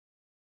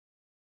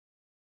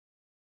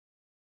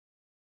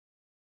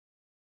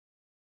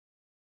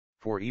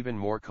For even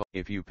more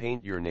if you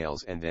paint your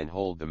nails and then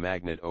hold the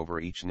magnet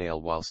over each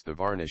nail whilst the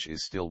varnish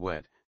is still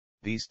wet,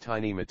 these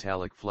tiny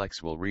metallic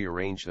flecks will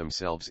rearrange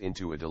themselves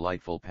into a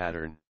delightful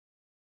pattern.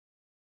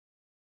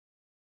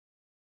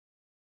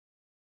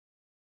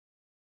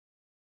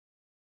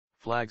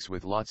 Flags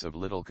with lots of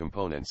little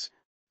components,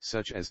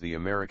 such as the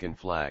American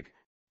flag,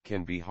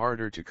 can be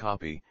harder to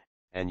copy,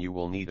 and you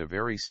will need a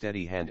very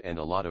steady hand and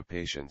a lot of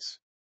patience.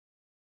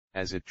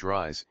 As it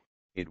dries,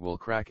 it will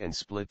crack and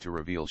split to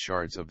reveal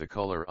shards of the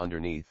color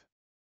underneath.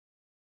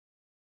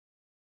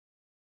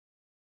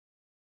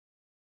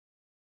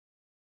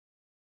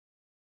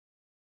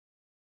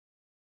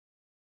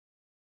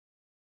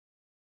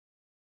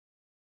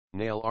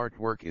 Nail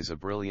artwork is a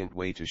brilliant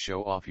way to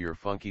show off your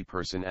funky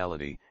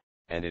personality,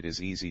 and it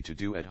is easy to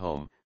do at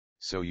home,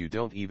 so you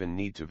don't even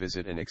need to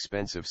visit an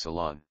expensive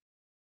salon.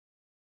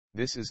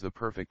 This is the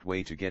perfect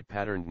way to get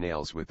patterned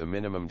nails with a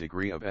minimum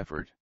degree of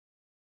effort.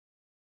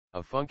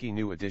 A funky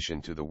new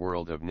addition to the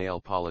world of nail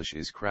polish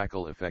is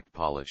crackle effect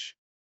polish.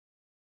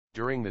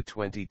 During the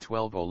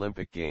 2012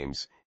 Olympic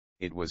Games,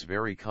 it was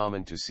very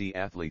common to see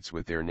athletes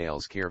with their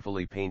nails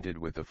carefully painted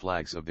with the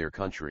flags of their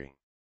country.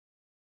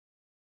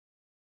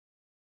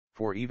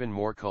 For even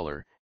more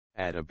color,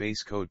 add a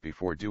base coat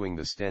before doing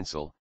the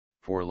stencil.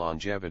 For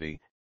longevity,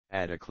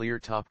 add a clear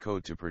top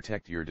coat to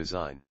protect your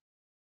design.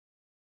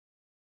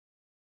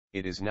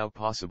 It is now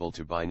possible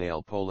to buy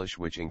nail polish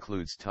which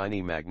includes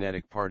tiny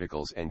magnetic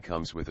particles and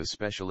comes with a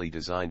specially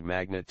designed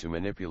magnet to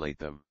manipulate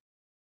them.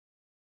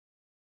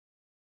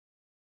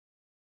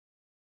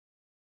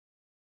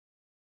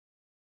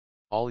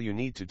 All you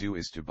need to do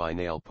is to buy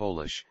nail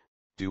polish,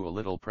 do a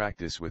little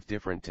practice with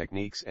different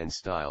techniques and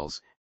styles,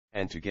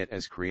 and to get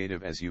as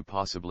creative as you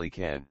possibly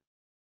can.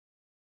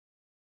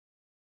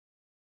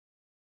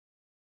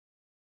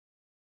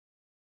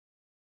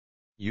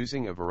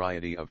 Using a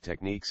variety of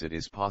techniques, it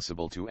is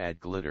possible to add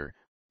glitter,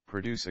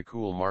 produce a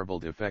cool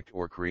marbled effect,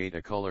 or create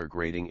a color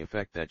grading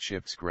effect that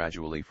shifts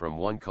gradually from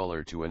one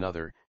color to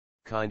another,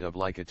 kind of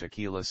like a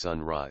tequila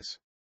sunrise.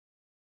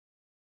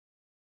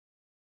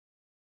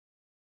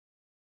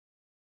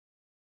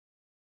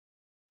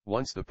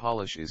 Once the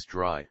polish is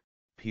dry,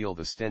 peel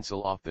the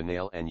stencil off the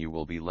nail and you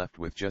will be left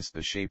with just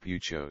the shape you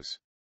chose.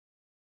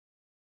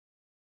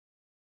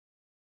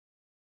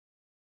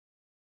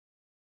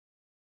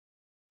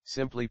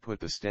 Simply put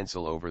the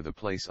stencil over the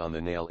place on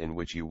the nail in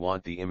which you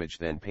want the image,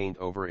 then paint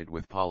over it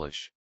with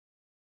polish.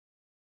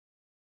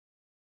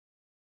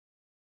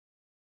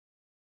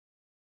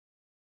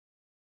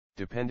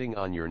 Depending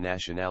on your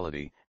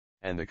nationality,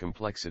 and the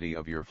complexity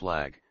of your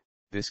flag,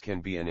 this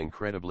can be an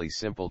incredibly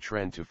simple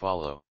trend to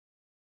follow.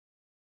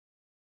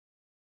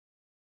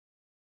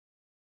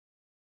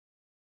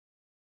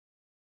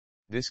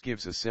 This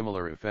gives a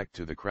similar effect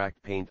to the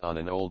cracked paint on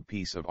an old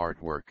piece of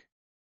artwork.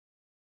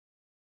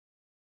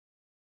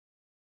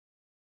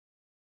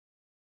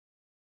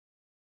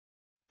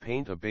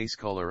 Paint a base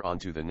color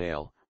onto the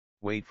nail,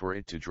 wait for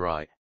it to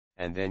dry,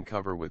 and then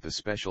cover with the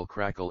special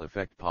crackle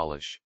effect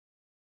polish.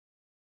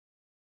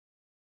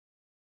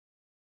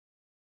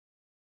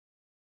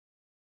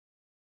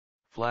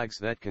 Flags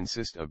that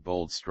consist of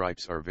bold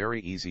stripes are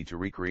very easy to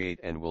recreate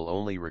and will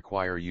only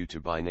require you to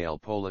buy nail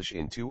polish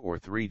in 2 or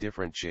 3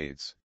 different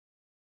shades.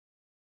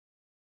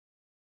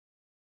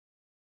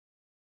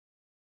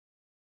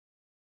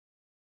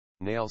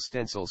 Nail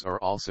stencils are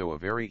also a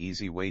very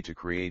easy way to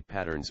create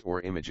patterns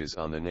or images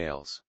on the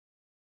nails.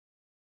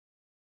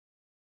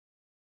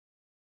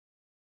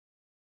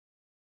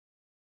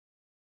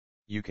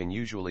 You can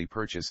usually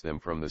purchase them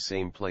from the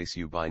same place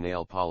you buy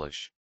nail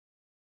polish.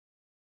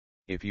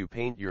 If you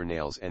paint your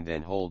nails and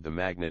then hold the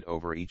magnet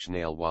over each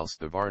nail whilst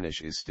the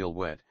varnish is still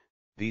wet,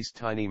 these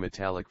tiny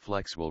metallic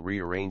flecks will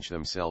rearrange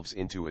themselves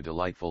into a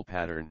delightful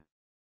pattern.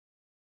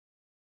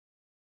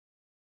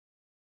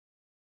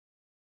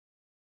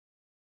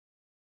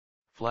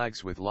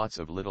 Flags with lots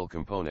of little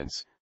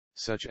components,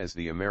 such as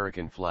the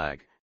American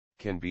flag,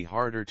 can be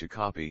harder to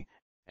copy,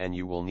 and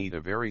you will need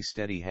a very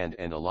steady hand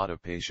and a lot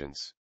of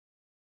patience.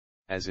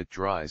 As it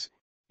dries,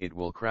 it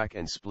will crack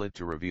and split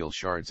to reveal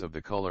shards of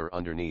the color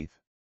underneath.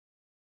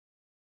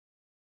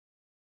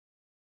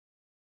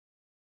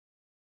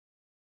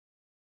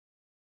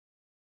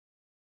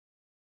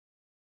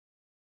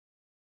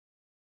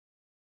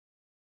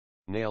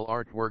 Nail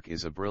artwork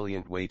is a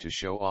brilliant way to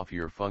show off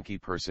your funky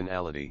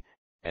personality,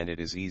 and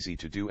it is easy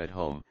to do at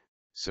home,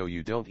 so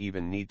you don't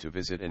even need to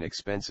visit an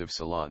expensive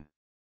salon.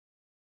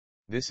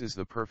 This is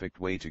the perfect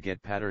way to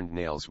get patterned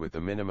nails with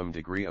a minimum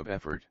degree of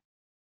effort.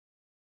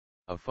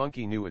 A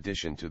funky new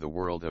addition to the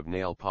world of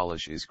nail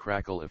polish is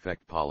crackle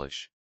effect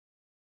polish.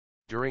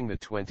 During the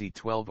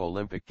 2012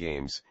 Olympic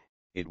Games,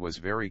 it was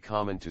very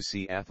common to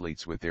see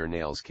athletes with their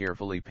nails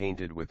carefully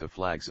painted with the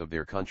flags of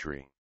their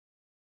country.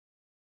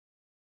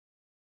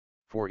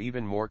 For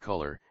even more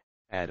color,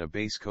 add a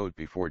base coat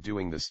before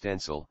doing the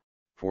stencil.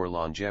 For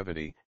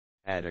longevity,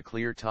 add a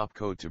clear top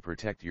coat to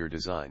protect your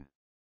design.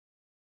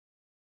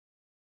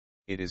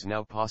 It is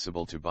now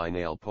possible to buy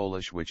nail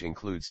polish which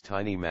includes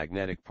tiny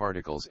magnetic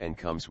particles and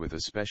comes with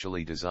a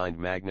specially designed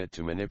magnet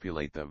to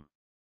manipulate them.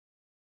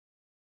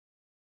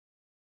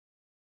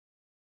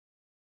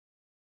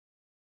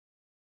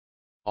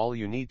 All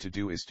you need to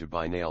do is to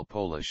buy nail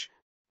polish,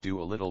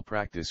 do a little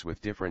practice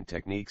with different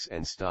techniques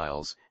and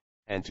styles,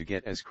 and to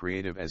get as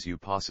creative as you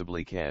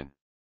possibly can.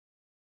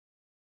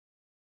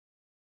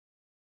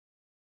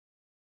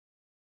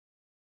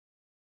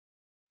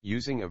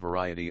 Using a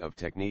variety of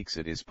techniques,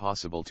 it is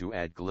possible to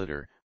add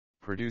glitter,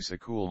 produce a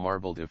cool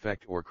marbled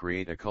effect, or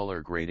create a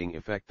color grading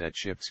effect that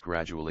shifts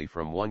gradually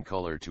from one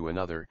color to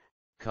another,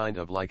 kind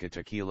of like a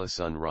tequila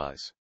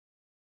sunrise.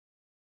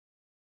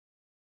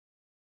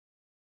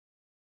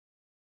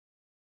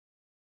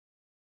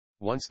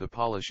 Once the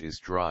polish is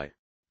dry,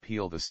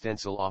 peel the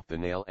stencil off the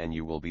nail and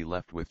you will be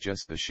left with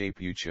just the shape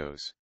you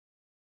chose.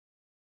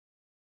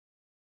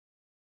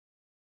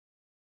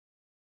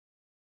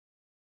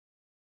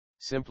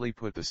 Simply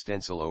put the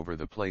stencil over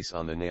the place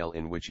on the nail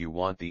in which you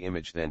want the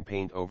image, then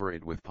paint over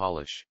it with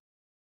polish.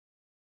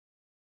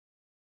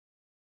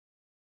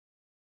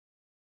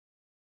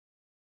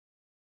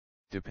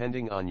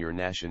 Depending on your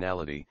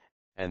nationality,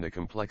 and the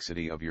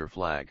complexity of your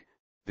flag,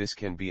 this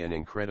can be an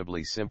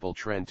incredibly simple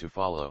trend to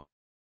follow.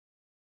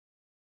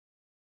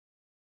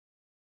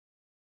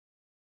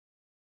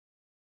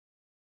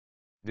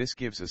 This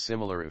gives a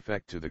similar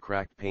effect to the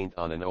cracked paint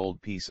on an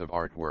old piece of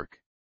artwork.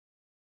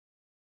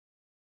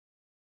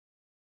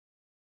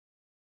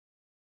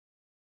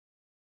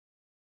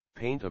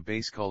 Paint a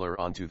base color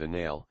onto the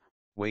nail,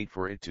 wait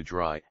for it to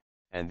dry,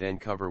 and then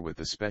cover with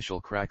the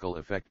special crackle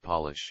effect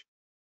polish.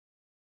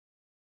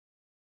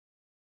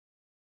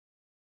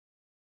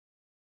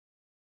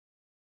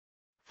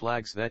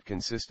 Flags that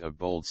consist of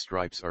bold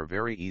stripes are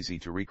very easy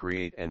to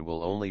recreate and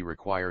will only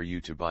require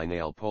you to buy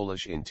nail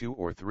polish in 2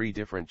 or 3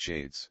 different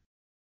shades.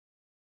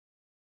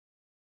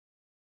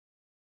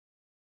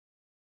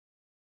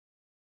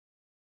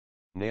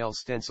 Nail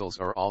stencils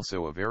are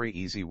also a very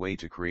easy way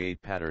to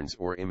create patterns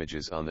or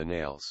images on the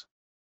nails.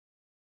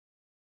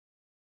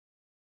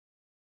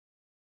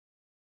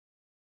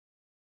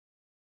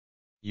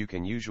 You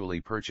can usually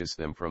purchase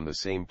them from the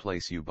same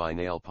place you buy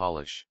nail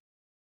polish.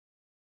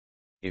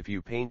 If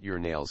you paint your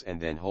nails and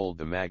then hold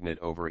the magnet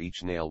over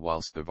each nail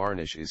whilst the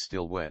varnish is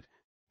still wet,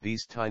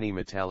 these tiny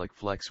metallic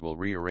flecks will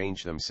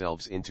rearrange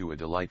themselves into a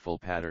delightful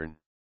pattern.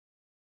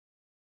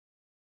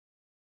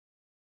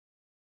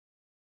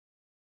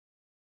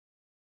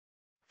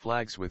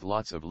 Flags with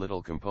lots of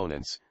little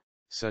components,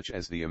 such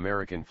as the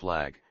American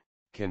flag,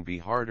 can be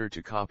harder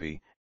to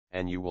copy,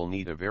 and you will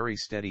need a very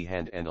steady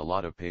hand and a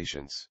lot of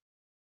patience.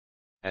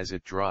 As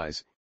it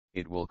dries,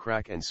 it will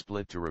crack and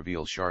split to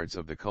reveal shards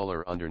of the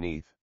color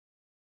underneath.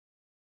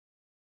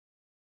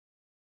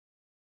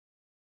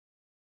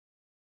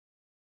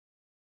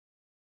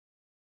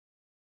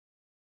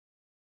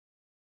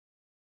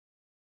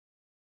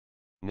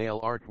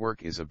 Nail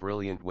artwork is a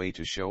brilliant way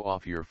to show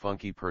off your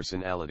funky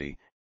personality,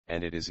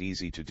 and it is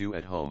easy to do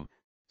at home,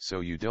 so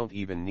you don't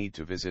even need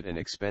to visit an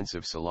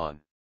expensive salon.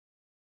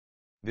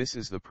 This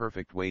is the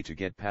perfect way to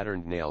get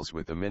patterned nails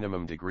with a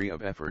minimum degree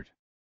of effort.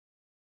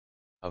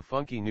 A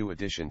funky new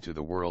addition to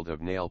the world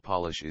of nail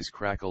polish is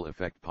crackle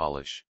effect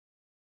polish.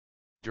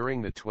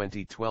 During the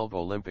 2012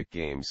 Olympic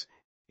Games,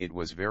 it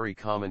was very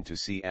common to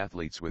see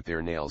athletes with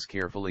their nails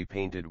carefully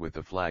painted with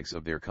the flags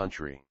of their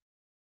country.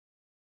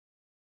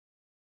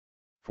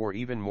 For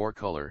even more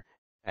color,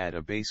 add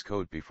a base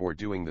coat before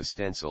doing the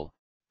stencil.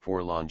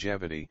 For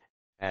longevity,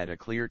 add a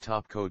clear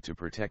top coat to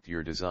protect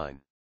your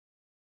design.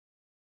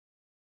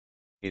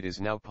 It is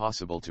now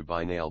possible to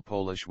buy nail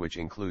polish which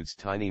includes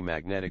tiny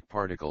magnetic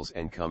particles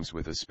and comes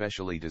with a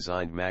specially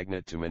designed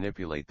magnet to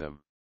manipulate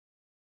them.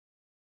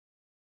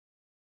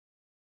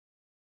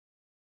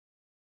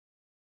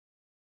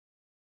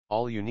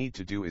 All you need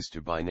to do is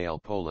to buy nail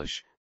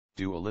polish,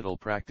 do a little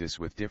practice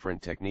with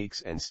different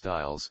techniques and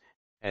styles,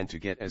 and to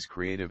get as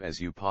creative as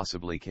you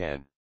possibly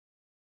can.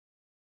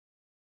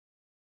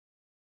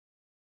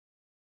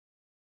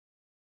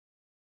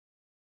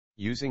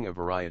 Using a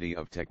variety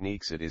of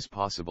techniques, it is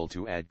possible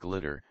to add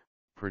glitter,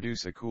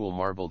 produce a cool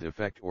marbled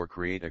effect, or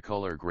create a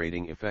color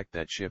grading effect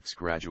that shifts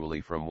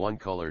gradually from one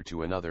color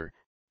to another,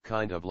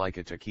 kind of like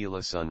a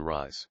tequila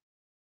sunrise.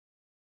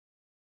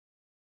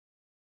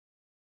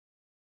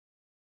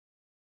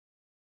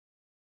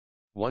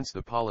 Once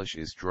the polish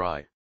is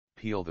dry,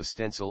 peel the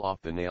stencil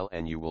off the nail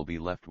and you will be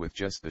left with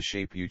just the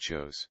shape you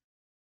chose.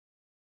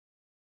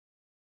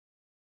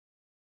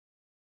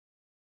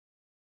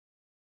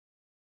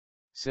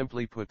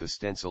 Simply put the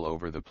stencil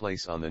over the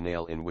place on the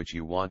nail in which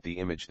you want the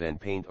image, then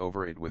paint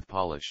over it with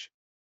polish.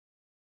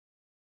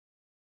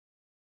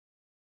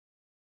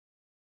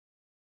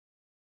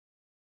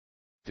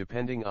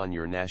 Depending on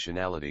your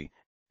nationality,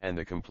 and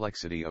the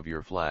complexity of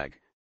your flag,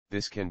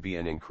 this can be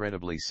an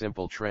incredibly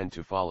simple trend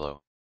to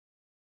follow.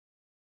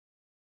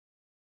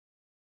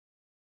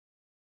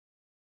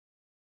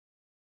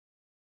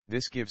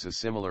 This gives a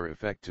similar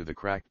effect to the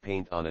cracked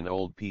paint on an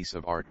old piece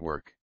of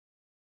artwork.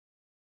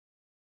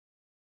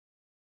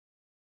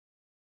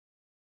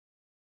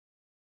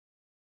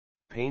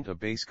 Paint a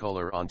base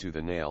color onto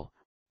the nail,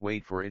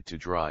 wait for it to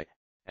dry,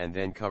 and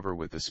then cover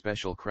with the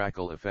special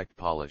crackle effect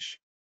polish.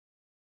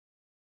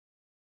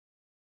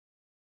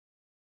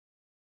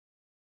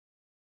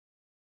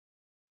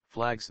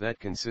 Flags that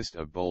consist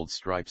of bold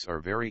stripes are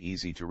very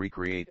easy to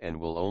recreate and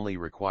will only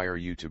require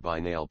you to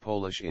buy nail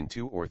polish in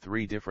 2 or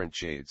 3 different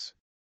shades.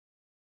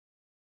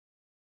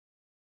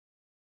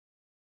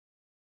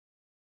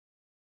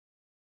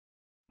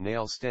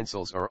 Nail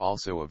stencils are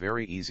also a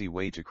very easy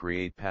way to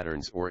create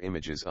patterns or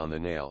images on the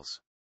nails.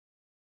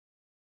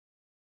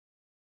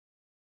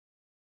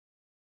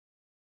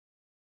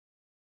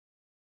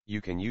 You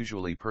can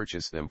usually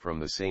purchase them from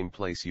the same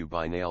place you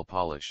buy nail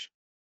polish.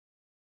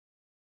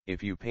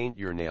 If you paint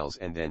your nails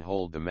and then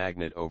hold the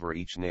magnet over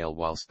each nail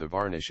whilst the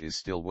varnish is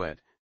still wet,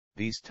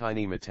 these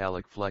tiny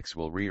metallic flecks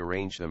will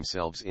rearrange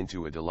themselves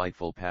into a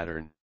delightful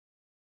pattern.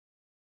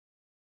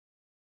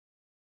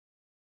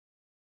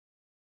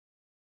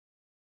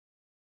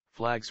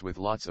 Flags with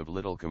lots of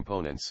little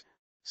components,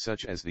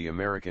 such as the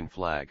American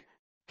flag,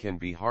 can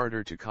be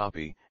harder to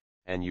copy,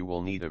 and you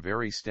will need a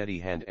very steady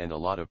hand and a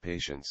lot of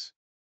patience.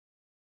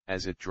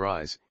 As it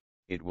dries,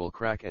 it will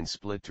crack and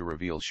split to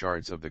reveal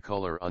shards of the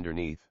color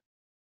underneath.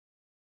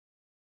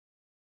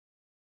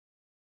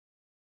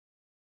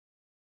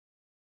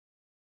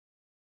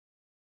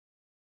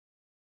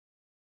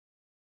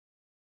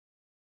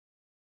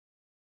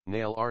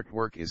 Nail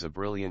artwork is a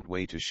brilliant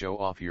way to show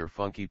off your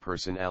funky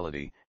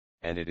personality,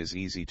 and it is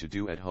easy to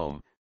do at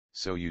home,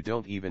 so you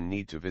don't even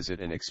need to visit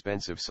an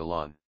expensive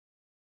salon.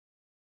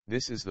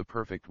 This is the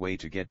perfect way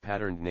to get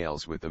patterned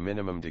nails with a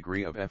minimum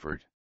degree of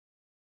effort.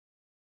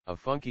 A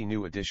funky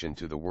new addition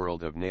to the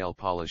world of nail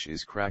polish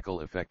is crackle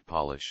effect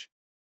polish.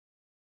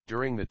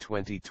 During the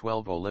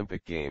 2012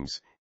 Olympic Games,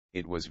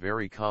 it was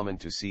very common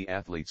to see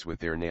athletes with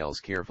their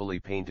nails carefully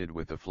painted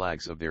with the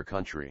flags of their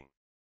country.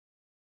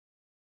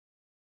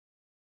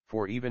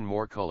 For even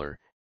more color,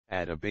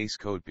 add a base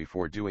coat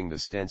before doing the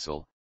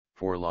stencil.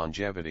 For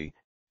longevity,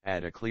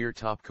 add a clear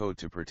top coat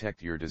to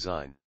protect your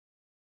design.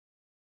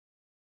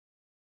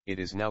 It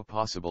is now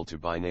possible to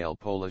buy nail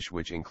polish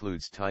which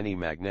includes tiny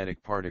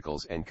magnetic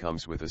particles and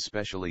comes with a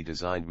specially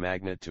designed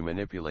magnet to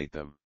manipulate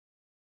them.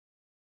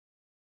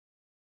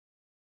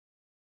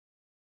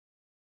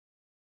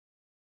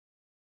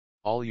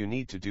 All you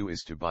need to do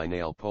is to buy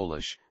nail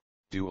polish,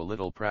 do a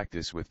little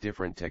practice with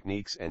different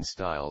techniques and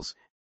styles,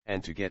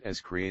 and to get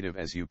as creative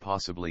as you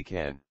possibly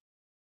can.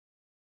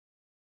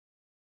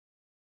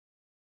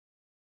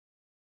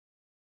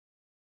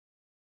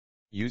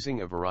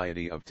 Using a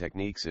variety of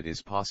techniques, it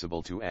is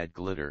possible to add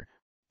glitter,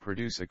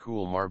 produce a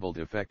cool marbled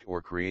effect,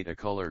 or create a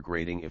color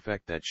grading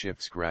effect that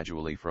shifts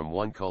gradually from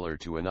one color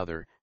to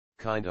another,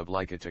 kind of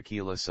like a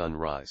tequila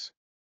sunrise.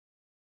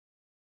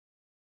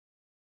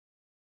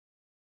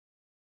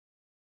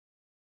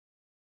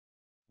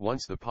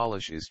 Once the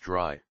polish is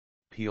dry,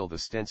 peel the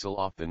stencil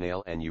off the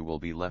nail and you will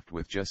be left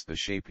with just the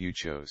shape you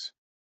chose.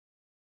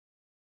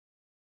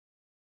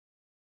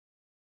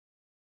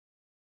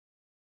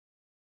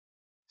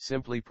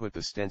 Simply put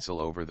the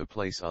stencil over the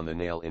place on the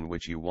nail in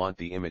which you want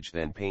the image,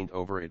 then paint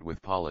over it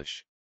with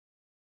polish.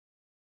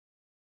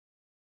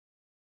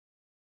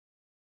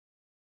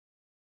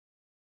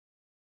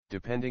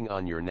 Depending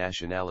on your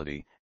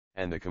nationality,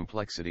 and the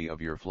complexity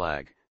of your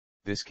flag,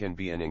 this can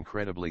be an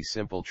incredibly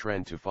simple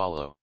trend to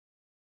follow.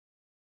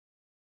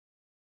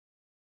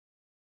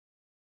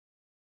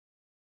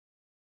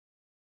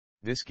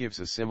 This gives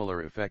a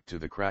similar effect to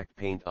the cracked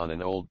paint on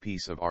an old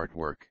piece of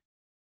artwork.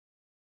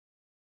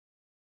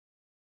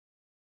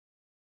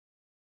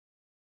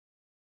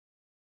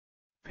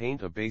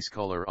 Paint a base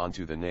color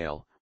onto the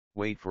nail,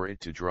 wait for it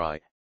to dry,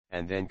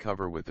 and then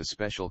cover with the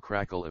special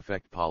crackle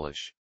effect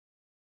polish.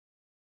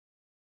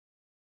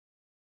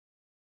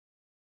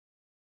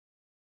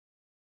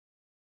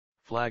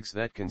 Flags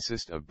that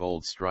consist of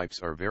bold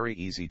stripes are very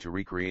easy to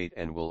recreate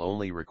and will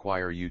only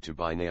require you to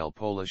buy nail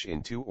polish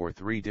in 2 or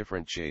 3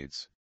 different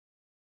shades.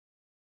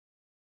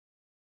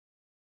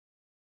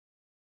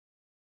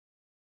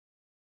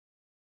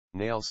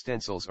 Nail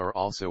stencils are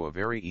also a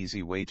very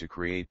easy way to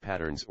create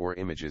patterns or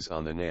images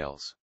on the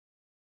nails.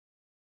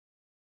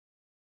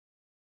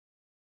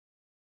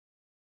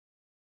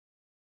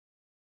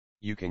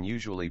 You can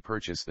usually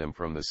purchase them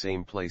from the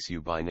same place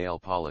you buy nail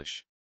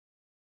polish.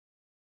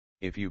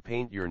 If you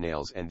paint your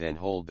nails and then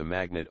hold the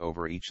magnet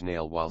over each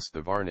nail whilst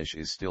the varnish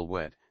is still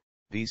wet,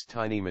 these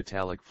tiny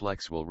metallic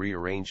flecks will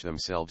rearrange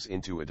themselves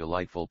into a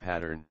delightful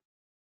pattern.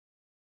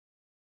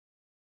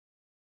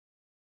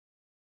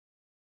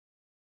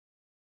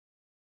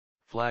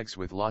 Flags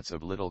with lots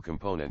of little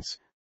components,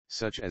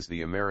 such as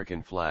the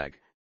American flag,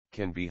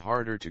 can be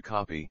harder to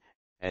copy,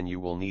 and you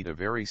will need a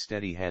very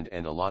steady hand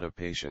and a lot of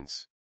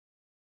patience.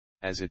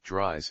 As it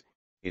dries,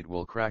 it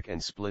will crack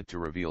and split to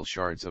reveal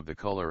shards of the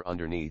color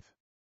underneath.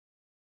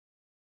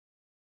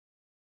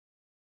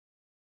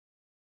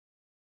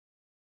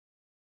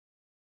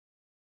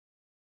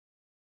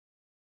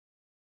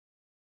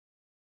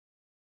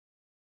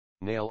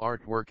 Nail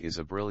artwork is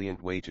a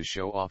brilliant way to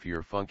show off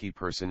your funky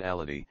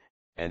personality,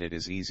 and it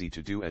is easy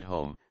to do at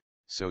home,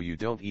 so you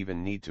don't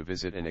even need to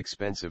visit an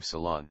expensive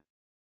salon.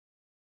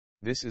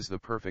 This is the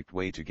perfect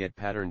way to get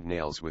patterned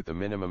nails with a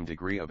minimum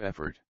degree of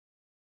effort.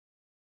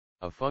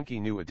 A funky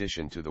new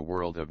addition to the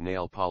world of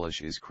nail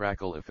polish is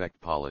crackle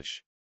effect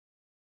polish.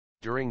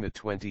 During the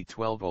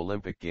 2012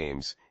 Olympic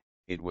Games,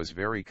 it was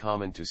very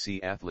common to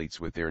see athletes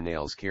with their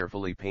nails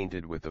carefully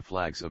painted with the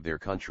flags of their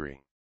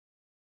country.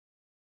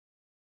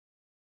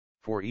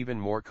 For even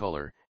more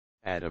color,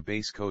 add a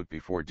base coat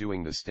before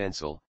doing the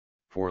stencil.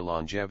 For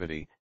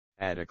longevity,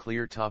 add a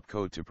clear top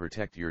coat to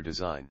protect your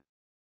design.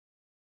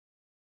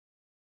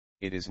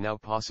 It is now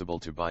possible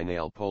to buy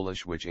nail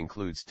polish which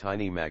includes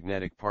tiny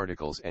magnetic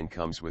particles and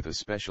comes with a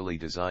specially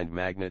designed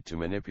magnet to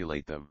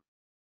manipulate them.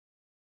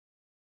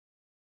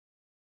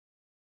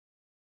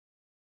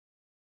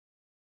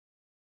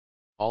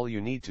 All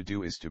you need to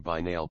do is to buy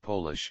nail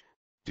polish,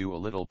 do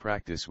a little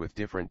practice with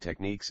different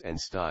techniques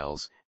and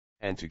styles,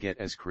 and to get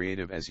as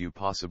creative as you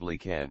possibly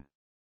can.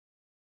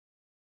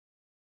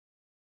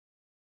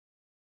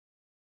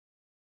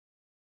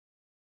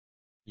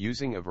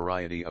 Using a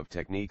variety of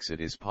techniques, it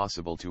is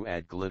possible to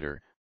add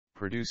glitter,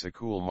 produce a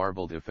cool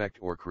marbled effect,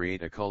 or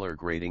create a color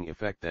grading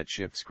effect that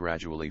shifts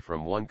gradually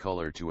from one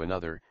color to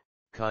another,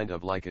 kind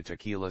of like a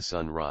tequila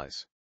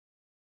sunrise.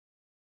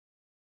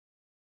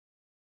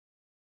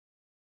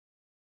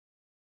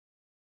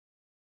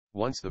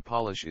 Once the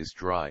polish is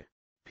dry,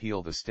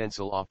 peel the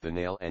stencil off the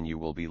nail and you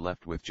will be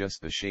left with just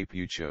the shape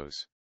you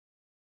chose.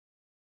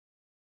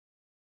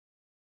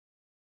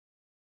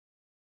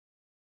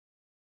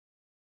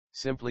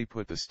 Simply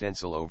put the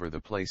stencil over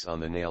the place on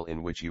the nail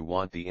in which you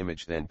want the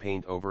image, then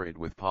paint over it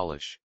with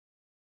polish.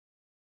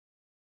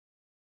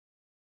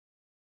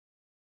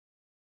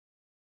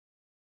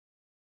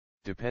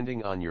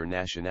 Depending on your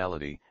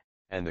nationality,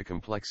 and the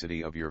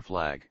complexity of your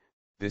flag,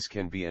 this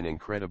can be an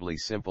incredibly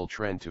simple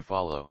trend to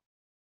follow.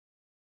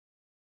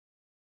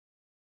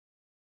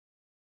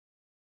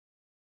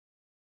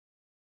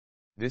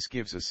 This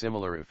gives a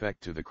similar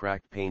effect to the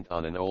cracked paint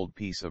on an old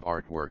piece of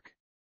artwork.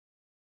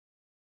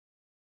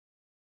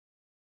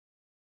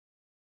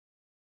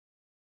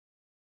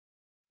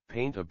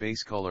 Paint a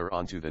base color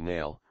onto the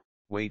nail,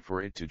 wait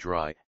for it to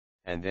dry,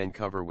 and then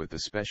cover with the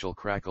special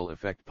crackle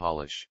effect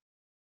polish.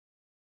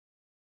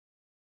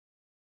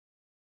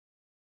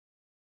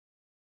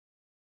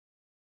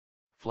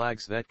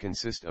 Flags that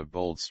consist of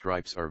bold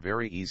stripes are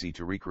very easy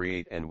to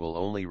recreate and will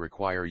only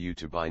require you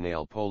to buy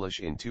nail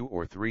polish in 2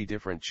 or 3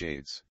 different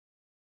shades.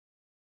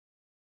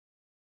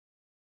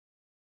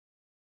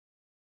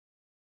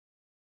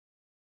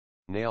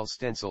 Nail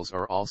stencils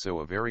are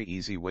also a very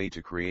easy way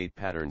to create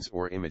patterns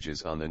or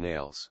images on the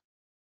nails.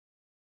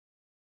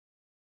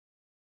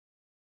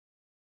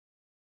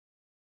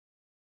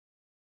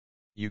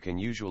 You can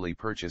usually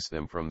purchase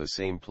them from the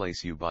same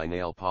place you buy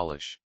nail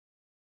polish.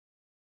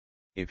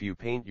 If you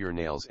paint your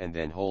nails and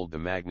then hold the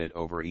magnet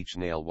over each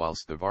nail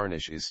whilst the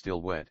varnish is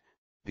still wet,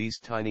 these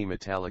tiny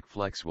metallic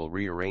flecks will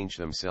rearrange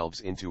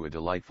themselves into a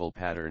delightful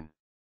pattern.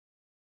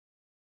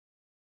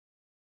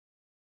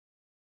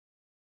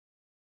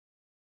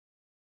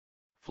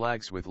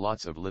 Flags with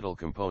lots of little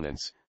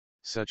components,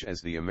 such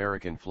as the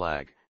American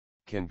flag,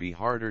 can be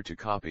harder to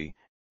copy,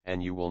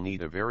 and you will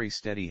need a very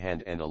steady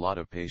hand and a lot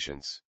of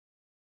patience.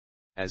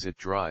 As it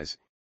dries,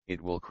 it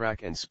will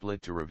crack and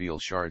split to reveal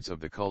shards of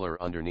the color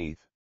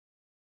underneath.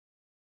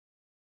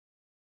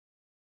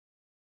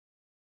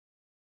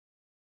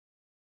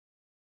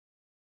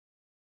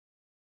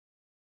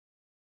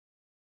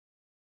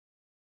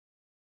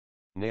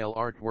 Nail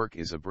artwork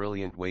is a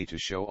brilliant way to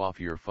show off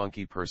your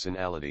funky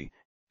personality,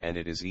 and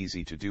it is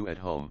easy to do at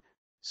home,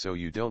 so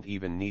you don't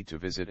even need to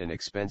visit an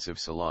expensive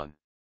salon.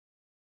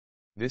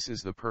 This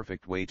is the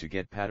perfect way to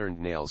get patterned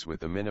nails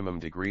with a minimum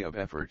degree of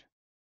effort.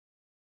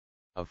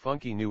 A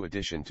funky new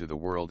addition to the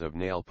world of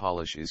nail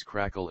polish is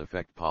crackle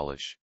effect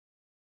polish.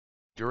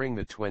 During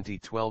the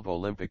 2012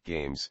 Olympic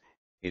Games,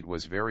 it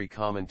was very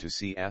common to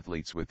see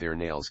athletes with their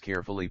nails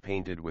carefully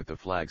painted with the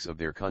flags of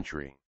their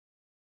country.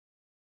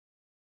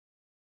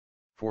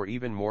 For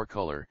even more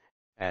color,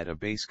 add a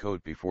base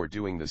coat before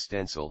doing the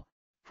stencil.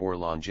 For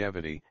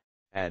longevity,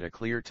 add a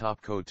clear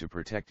top coat to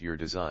protect your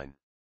design.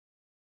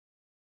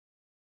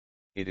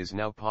 It is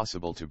now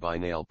possible to buy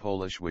nail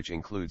polish which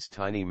includes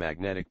tiny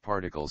magnetic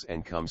particles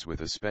and comes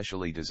with a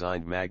specially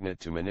designed magnet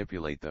to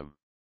manipulate them.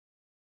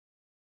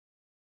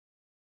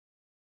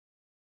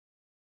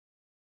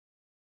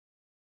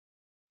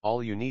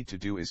 All you need to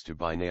do is to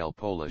buy nail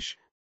polish,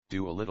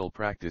 do a little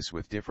practice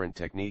with different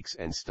techniques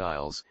and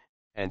styles,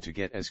 and to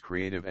get as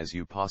creative as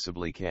you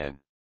possibly can.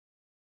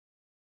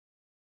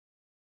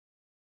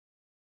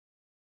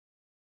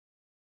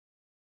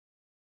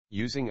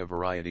 Using a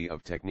variety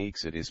of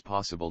techniques, it is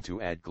possible to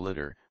add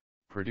glitter,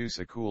 produce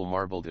a cool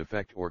marbled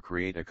effect, or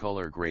create a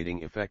color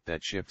grading effect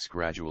that shifts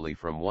gradually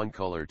from one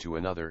color to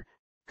another,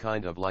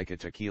 kind of like a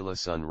tequila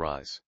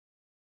sunrise.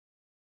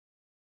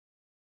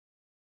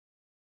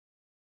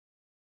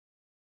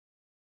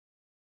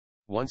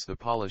 Once the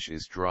polish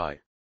is dry,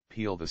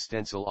 peel the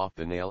stencil off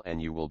the nail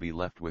and you will be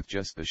left with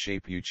just the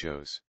shape you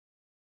chose.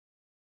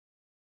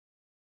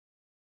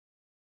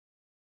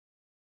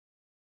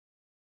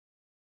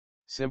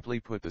 Simply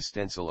put the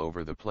stencil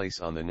over the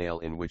place on the nail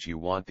in which you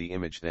want the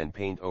image, then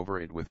paint over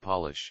it with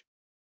polish.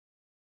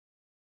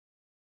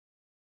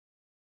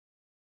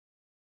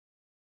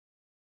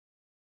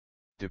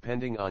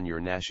 Depending on your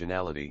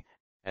nationality,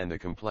 and the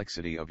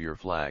complexity of your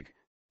flag,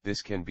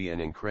 this can be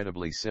an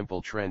incredibly simple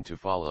trend to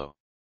follow.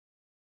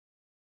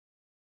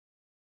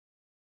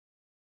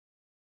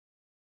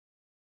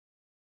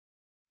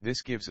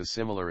 This gives a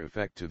similar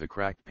effect to the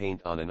cracked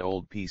paint on an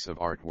old piece of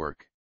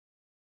artwork.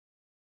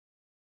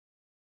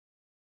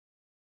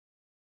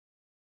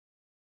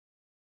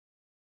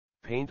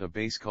 Paint a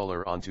base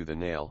color onto the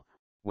nail,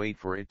 wait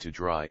for it to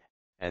dry,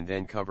 and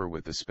then cover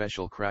with the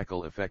special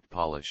crackle effect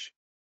polish.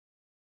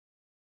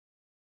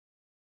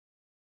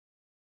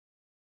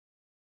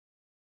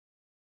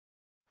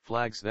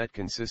 Flags that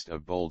consist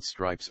of bold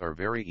stripes are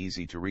very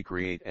easy to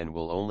recreate and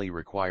will only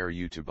require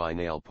you to buy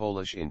nail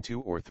polish in 2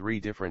 or 3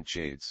 different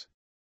shades.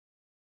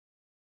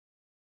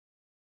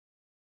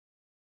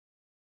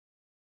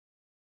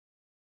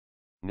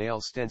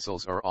 Nail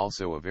stencils are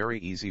also a very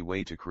easy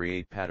way to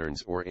create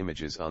patterns or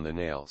images on the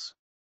nails.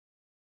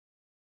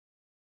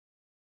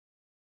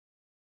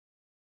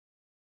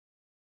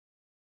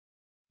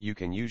 You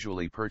can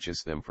usually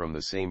purchase them from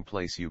the same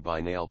place you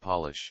buy nail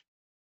polish.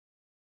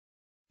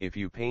 If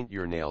you paint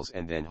your nails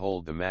and then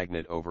hold the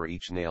magnet over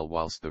each nail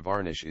whilst the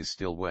varnish is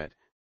still wet,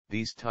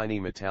 these tiny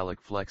metallic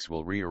flecks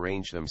will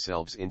rearrange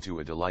themselves into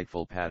a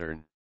delightful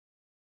pattern.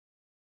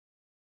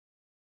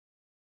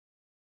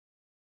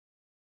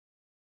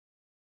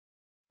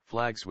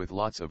 Flags with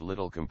lots of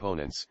little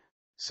components,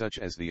 such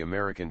as the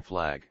American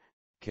flag,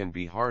 can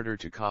be harder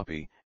to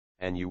copy,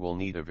 and you will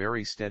need a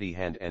very steady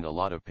hand and a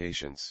lot of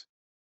patience.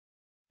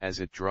 As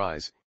it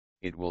dries,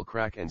 it will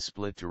crack and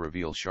split to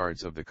reveal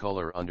shards of the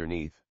color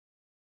underneath.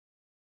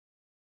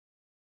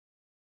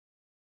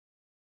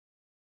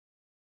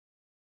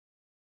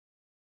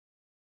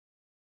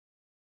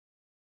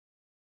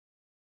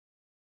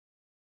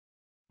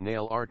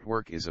 Nail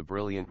artwork is a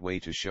brilliant way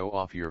to show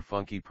off your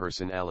funky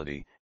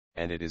personality,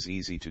 and it is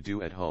easy to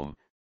do at home,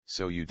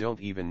 so you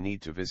don't even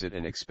need to visit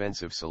an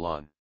expensive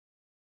salon.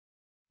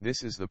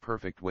 This is the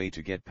perfect way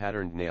to get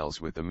patterned nails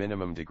with a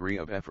minimum degree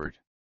of effort.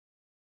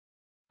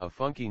 A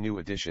funky new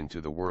addition to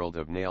the world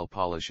of nail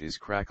polish is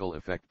crackle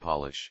effect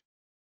polish.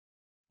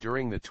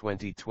 During the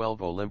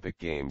 2012 Olympic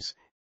Games,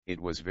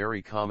 it was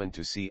very common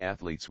to see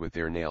athletes with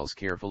their nails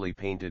carefully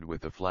painted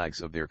with the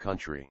flags of their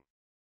country.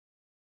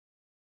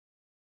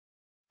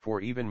 For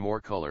even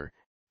more color,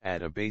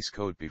 add a base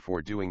coat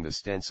before doing the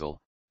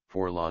stencil.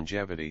 For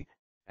longevity,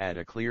 add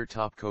a clear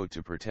top coat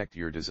to protect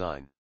your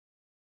design.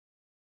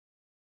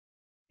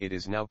 It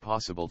is now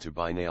possible to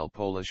buy nail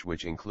polish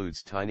which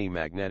includes tiny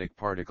magnetic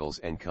particles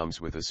and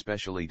comes with a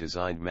specially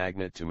designed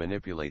magnet to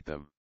manipulate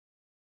them.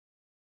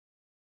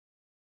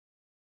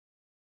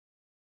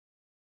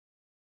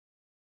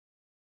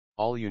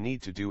 All you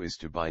need to do is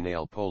to buy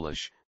nail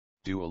polish,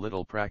 do a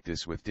little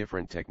practice with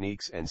different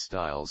techniques and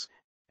styles,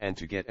 and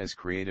to get as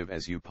creative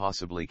as you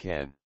possibly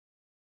can.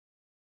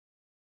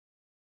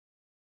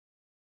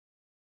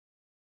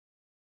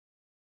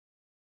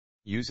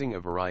 Using a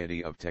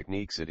variety of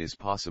techniques, it is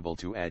possible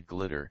to add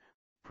glitter,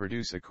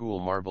 produce a cool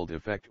marbled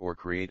effect, or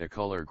create a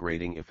color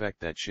grading effect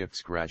that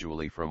shifts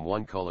gradually from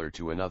one color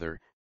to another,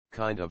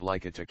 kind of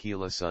like a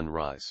tequila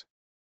sunrise.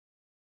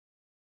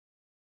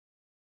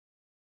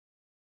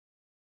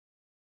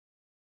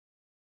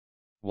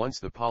 Once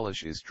the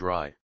polish is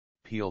dry,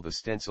 peel the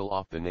stencil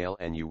off the nail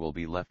and you will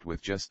be left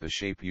with just the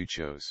shape you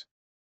chose.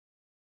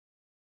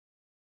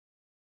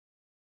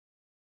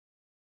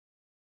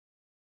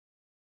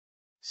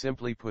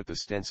 Simply put the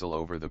stencil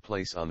over the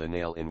place on the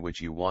nail in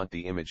which you want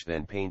the image,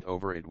 then paint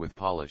over it with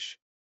polish.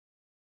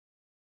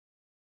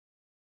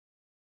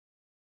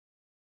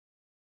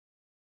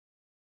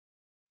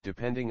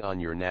 Depending on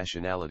your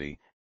nationality,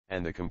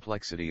 and the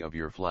complexity of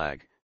your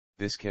flag,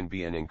 this can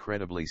be an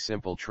incredibly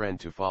simple trend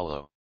to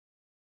follow.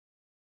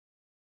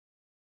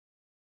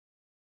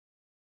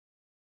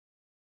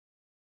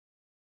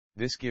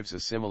 This gives a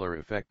similar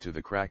effect to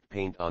the cracked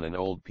paint on an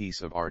old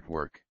piece of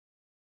artwork.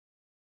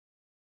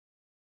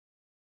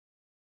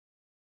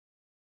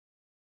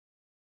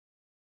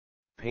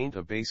 Paint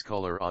a base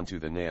color onto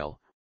the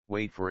nail,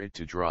 wait for it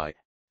to dry,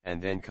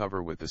 and then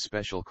cover with the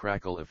special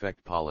crackle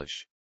effect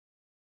polish.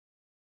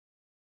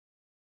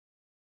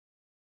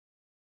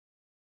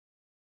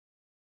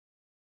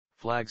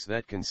 Flags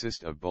that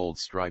consist of bold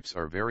stripes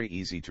are very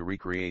easy to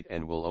recreate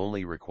and will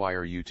only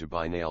require you to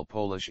buy nail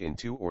polish in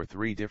 2 or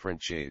 3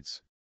 different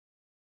shades.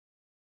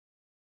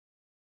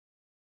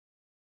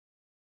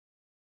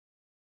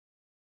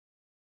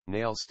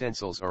 Nail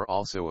stencils are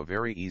also a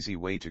very easy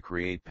way to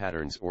create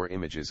patterns or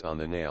images on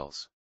the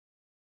nails.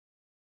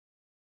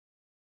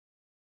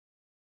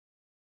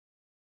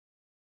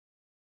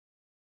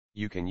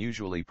 You can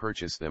usually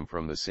purchase them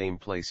from the same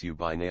place you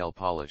buy nail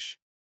polish.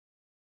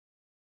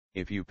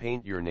 If you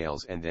paint your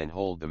nails and then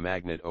hold the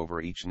magnet over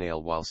each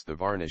nail whilst the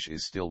varnish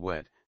is still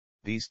wet,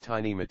 these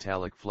tiny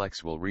metallic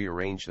flecks will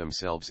rearrange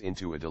themselves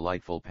into a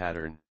delightful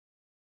pattern.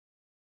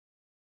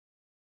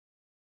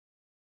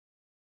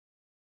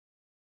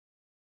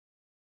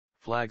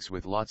 Flags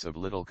with lots of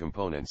little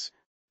components,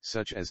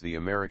 such as the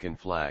American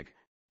flag,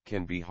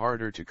 can be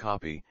harder to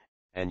copy,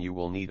 and you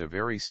will need a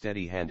very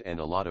steady hand and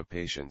a lot of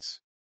patience.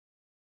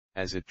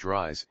 As it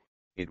dries,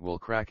 it will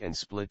crack and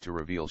split to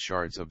reveal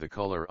shards of the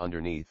color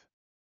underneath.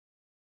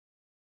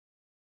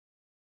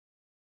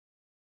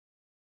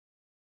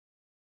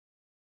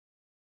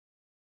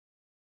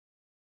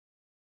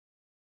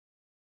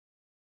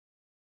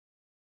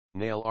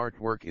 Nail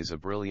artwork is a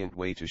brilliant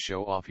way to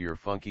show off your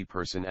funky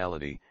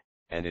personality,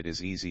 and it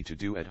is easy to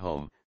do at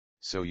home,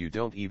 so you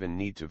don't even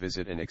need to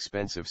visit an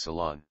expensive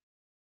salon.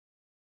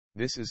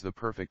 This is the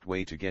perfect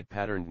way to get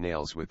patterned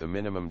nails with the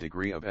minimum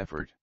degree of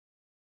effort.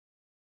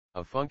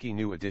 A funky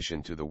new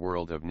addition to the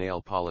world of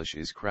nail polish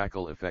is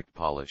crackle effect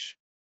polish.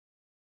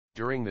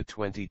 During the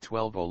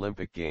 2012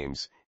 Olympic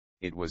Games,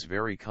 it was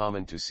very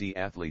common to see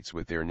athletes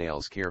with their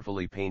nails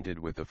carefully painted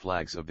with the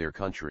flags of their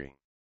country.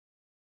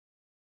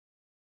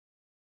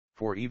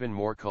 For even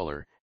more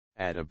color,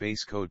 add a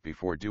base coat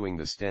before doing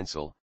the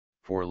stencil.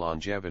 For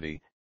longevity,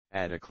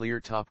 add a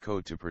clear top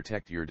coat to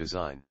protect your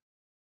design.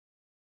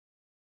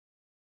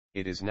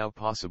 It is now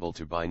possible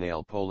to buy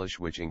nail polish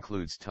which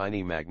includes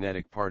tiny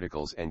magnetic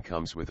particles and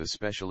comes with a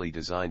specially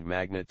designed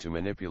magnet to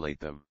manipulate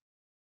them.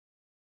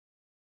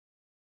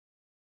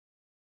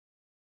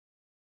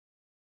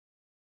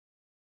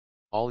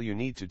 All you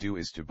need to do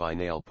is to buy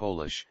nail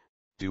polish,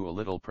 do a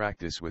little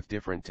practice with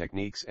different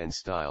techniques and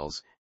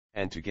styles,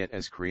 and to get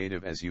as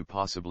creative as you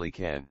possibly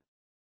can.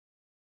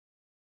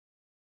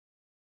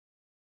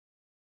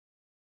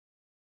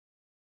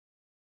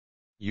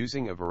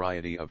 Using a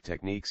variety of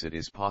techniques, it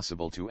is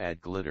possible to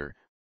add glitter,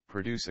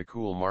 produce a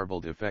cool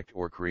marbled effect,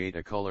 or create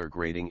a color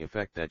grading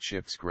effect that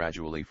shifts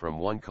gradually from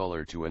one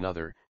color to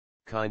another,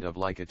 kind of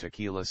like a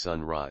tequila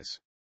sunrise.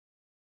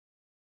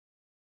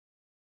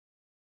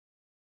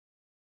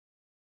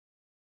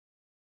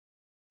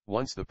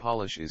 Once the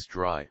polish is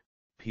dry,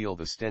 peel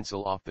the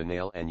stencil off the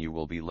nail and you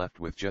will be left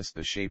with just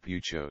the shape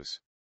you chose.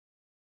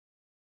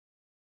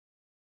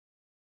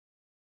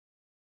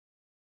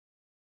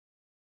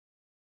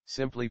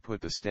 Simply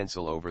put the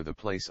stencil over the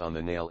place on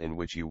the nail in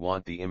which you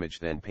want the image,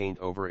 then paint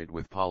over it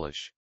with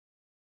polish.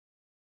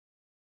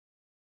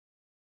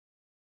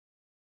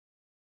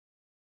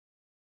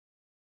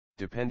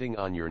 Depending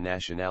on your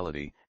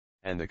nationality,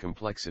 and the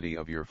complexity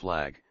of your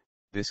flag,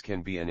 this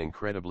can be an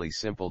incredibly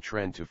simple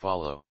trend to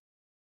follow.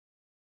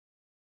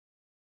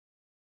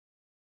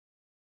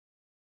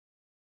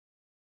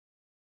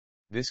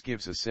 This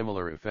gives a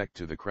similar effect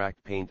to the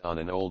cracked paint on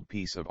an old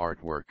piece of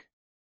artwork.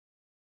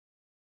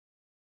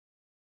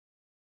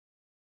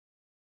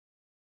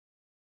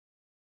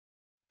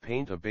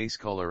 Paint a base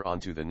color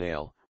onto the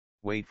nail,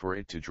 wait for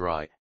it to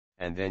dry,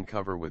 and then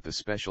cover with the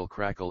special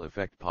crackle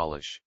effect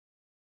polish.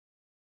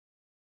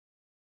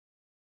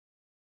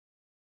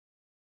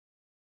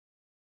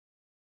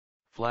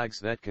 Flags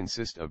that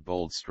consist of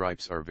bold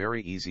stripes are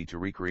very easy to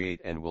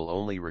recreate and will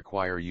only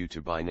require you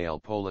to buy nail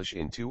polish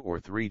in 2 or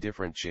 3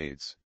 different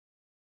shades.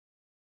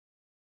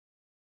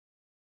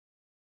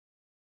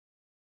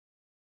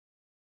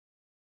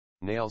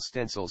 Nail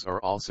stencils are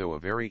also a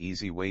very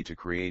easy way to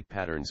create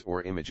patterns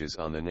or images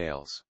on the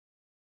nails.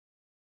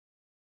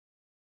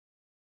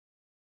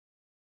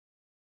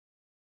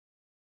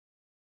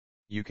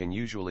 You can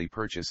usually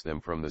purchase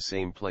them from the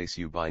same place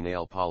you buy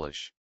nail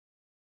polish.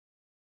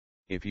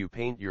 If you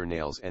paint your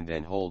nails and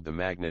then hold the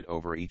magnet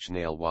over each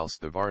nail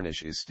whilst the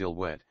varnish is still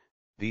wet,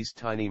 these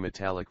tiny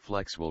metallic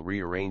flecks will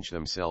rearrange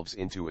themselves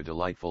into a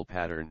delightful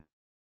pattern.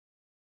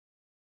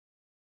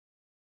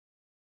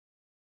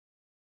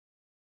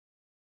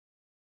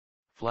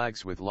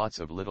 Flags with lots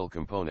of little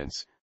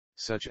components,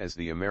 such as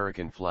the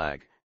American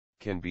flag,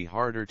 can be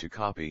harder to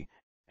copy,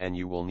 and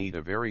you will need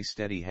a very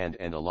steady hand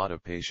and a lot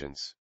of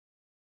patience.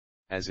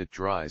 As it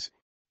dries,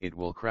 it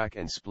will crack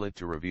and split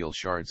to reveal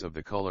shards of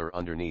the color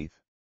underneath.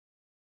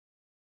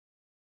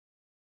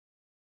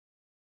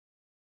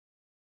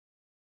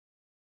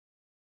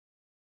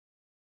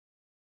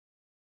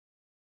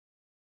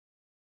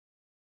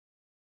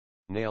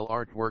 Nail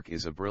artwork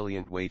is a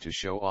brilliant way to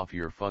show off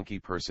your funky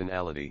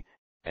personality,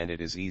 and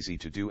it is easy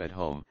to do at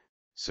home,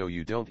 so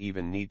you don't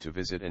even need to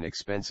visit an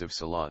expensive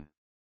salon.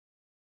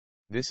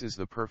 This is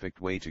the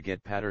perfect way to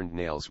get patterned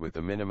nails with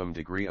a minimum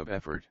degree of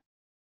effort.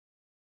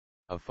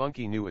 A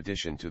funky new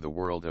addition to the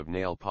world of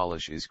nail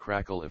polish is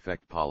crackle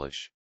effect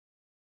polish.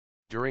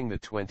 During the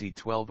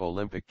 2012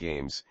 Olympic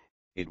Games,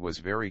 it was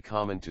very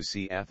common to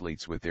see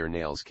athletes with their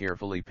nails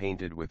carefully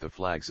painted with the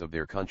flags of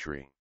their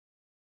country.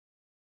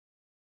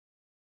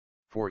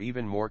 For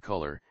even more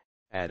color,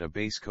 add a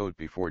base coat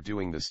before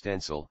doing the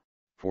stencil.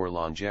 For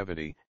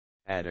longevity,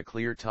 add a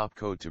clear top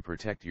coat to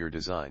protect your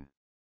design.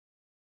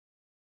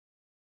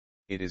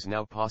 It is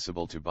now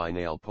possible to buy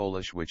nail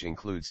polish which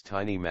includes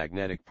tiny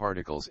magnetic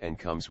particles and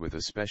comes with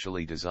a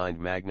specially designed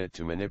magnet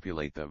to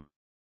manipulate them.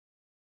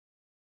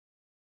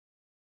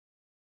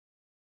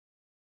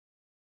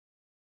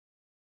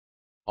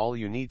 All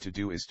you need to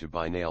do is to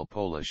buy nail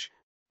polish,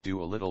 do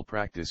a little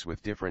practice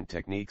with different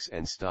techniques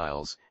and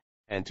styles,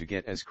 and to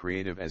get as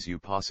creative as you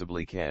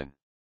possibly can.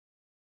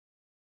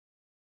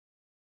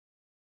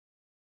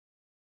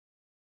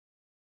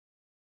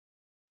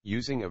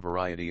 Using a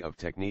variety of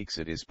techniques,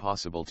 it is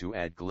possible to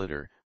add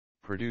glitter,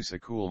 produce a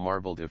cool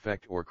marbled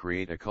effect or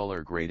create a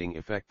color grading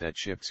effect that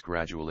shifts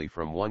gradually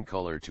from one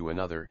color to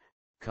another,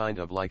 kind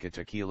of like a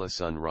tequila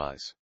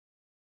sunrise.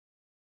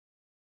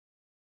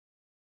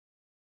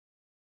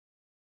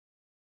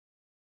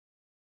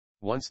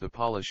 Once the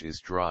polish is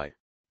dry,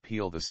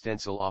 peel the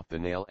stencil off the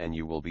nail and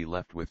you will be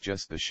left with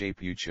just the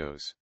shape you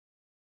chose.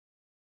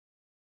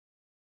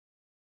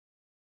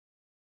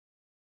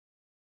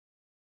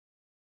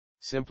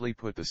 Simply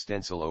put the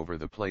stencil over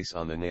the place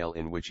on the nail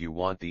in which you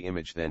want the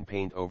image, then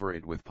paint over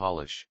it with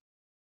polish.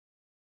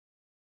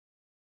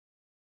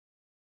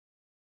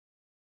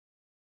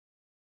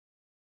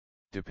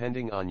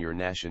 Depending on your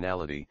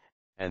nationality,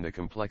 and the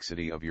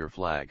complexity of your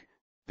flag,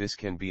 this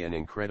can be an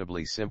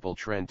incredibly simple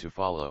trend to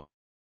follow.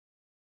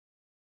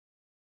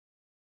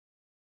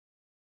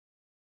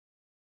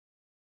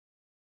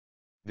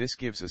 This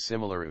gives a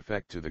similar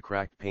effect to the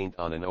cracked paint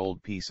on an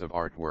old piece of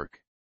artwork.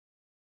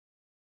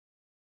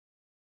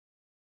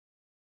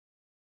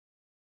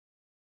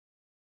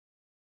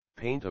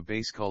 Paint a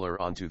base color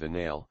onto the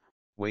nail,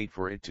 wait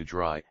for it to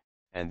dry,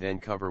 and then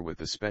cover with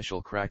the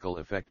special crackle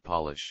effect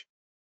polish.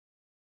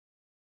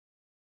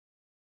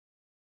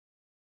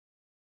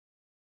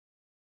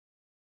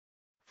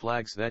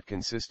 Flags that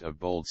consist of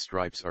bold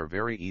stripes are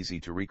very easy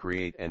to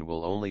recreate and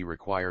will only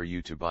require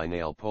you to buy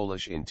nail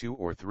polish in 2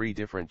 or 3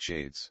 different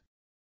shades.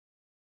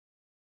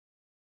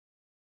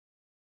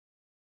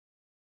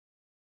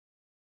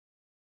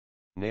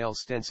 Nail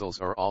stencils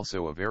are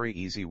also a very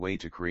easy way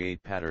to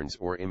create patterns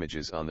or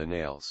images on the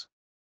nails.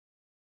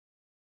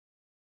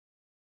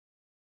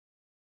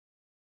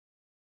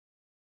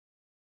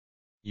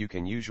 You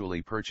can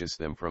usually purchase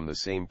them from the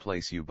same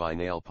place you buy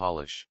nail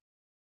polish.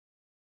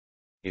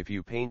 If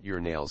you paint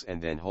your nails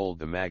and then hold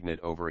the magnet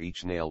over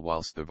each nail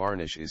whilst the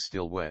varnish is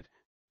still wet,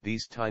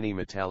 these tiny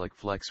metallic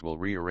flecks will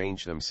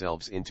rearrange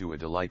themselves into a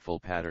delightful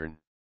pattern.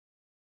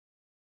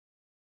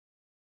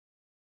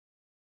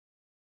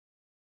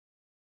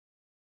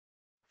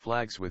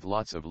 Flags with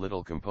lots of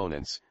little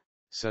components,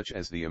 such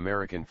as the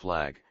American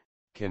flag,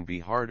 can be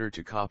harder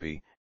to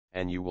copy,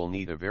 and you will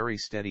need a very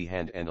steady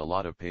hand and a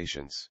lot of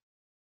patience.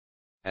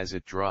 As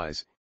it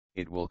dries,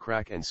 it will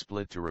crack and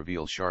split to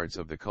reveal shards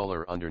of the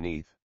color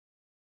underneath.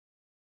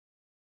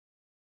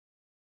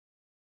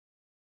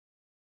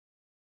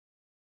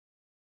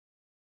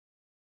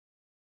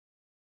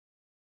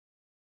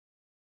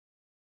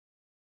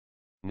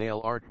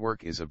 Nail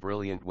artwork is a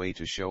brilliant way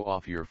to show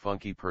off your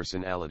funky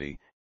personality,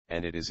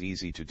 and it is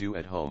easy to do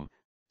at home,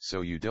 so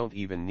you don't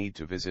even need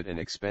to visit an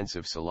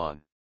expensive salon.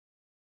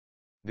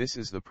 This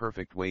is the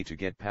perfect way to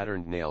get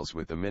patterned nails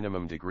with the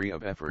minimum degree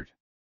of effort.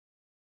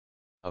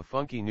 A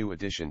funky new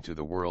addition to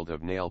the world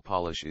of nail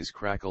polish is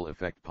crackle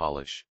effect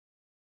polish.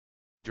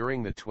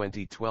 During the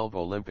 2012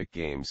 Olympic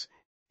Games,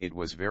 it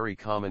was very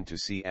common to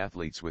see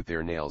athletes with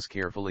their nails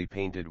carefully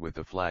painted with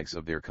the flags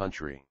of their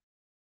country.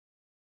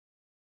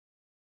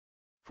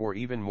 For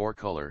even more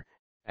color,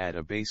 add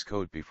a base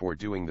coat before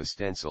doing the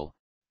stencil.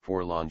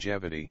 For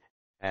longevity,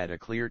 add a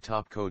clear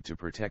top coat to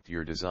protect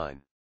your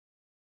design.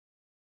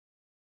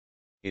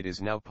 It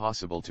is now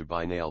possible to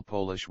buy nail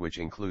polish which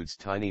includes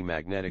tiny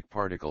magnetic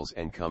particles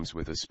and comes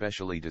with a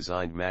specially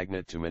designed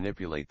magnet to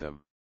manipulate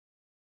them.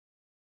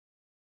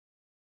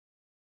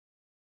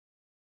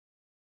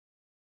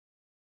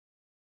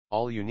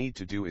 All you need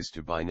to do is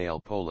to buy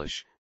nail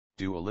polish,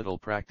 do a little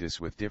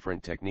practice with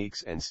different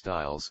techniques and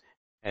styles,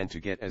 and to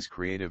get as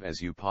creative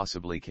as you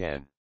possibly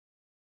can.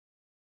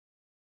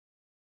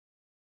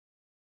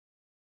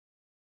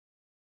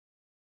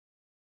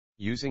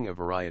 Using a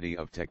variety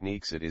of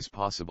techniques, it is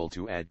possible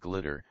to add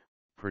glitter,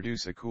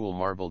 produce a cool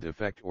marbled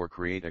effect, or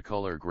create a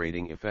color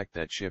grading effect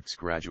that shifts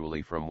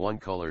gradually from one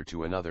color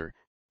to another,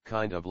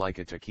 kind of like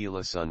a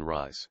tequila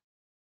sunrise.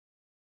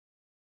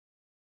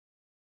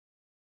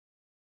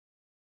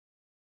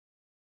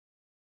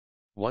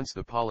 Once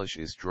the polish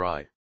is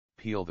dry,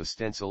 peel the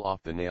stencil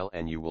off the nail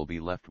and you will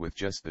be left with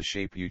just the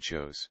shape you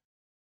chose.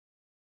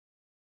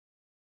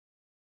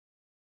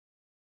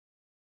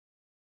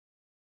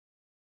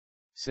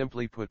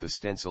 Simply put the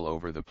stencil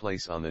over the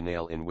place on the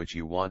nail in which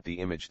you want the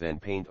image, then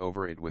paint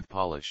over it with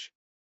polish.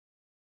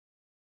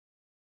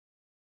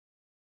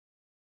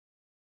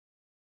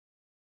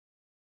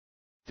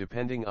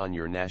 Depending on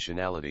your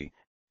nationality,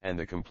 and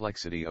the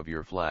complexity of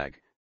your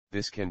flag,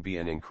 this can be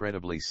an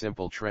incredibly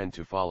simple trend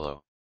to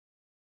follow.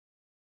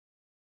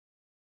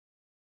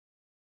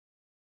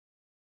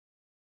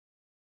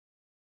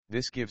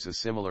 This gives a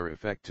similar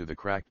effect to the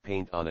cracked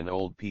paint on an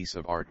old piece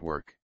of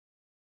artwork.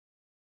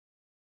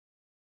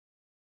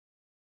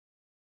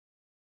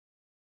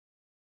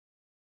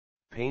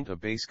 Paint a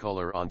base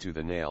color onto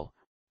the nail,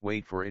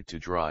 wait for it to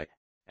dry,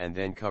 and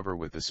then cover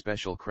with the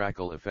special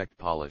crackle effect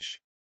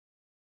polish.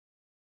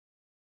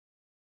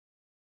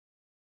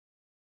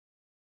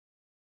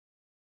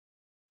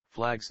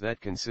 Flags that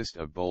consist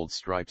of bold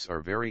stripes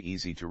are very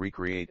easy to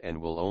recreate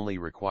and will only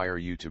require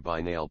you to buy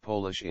nail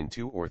polish in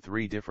 2 or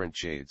 3 different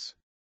shades.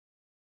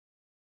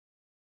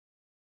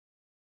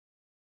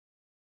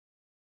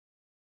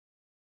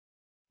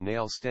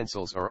 Nail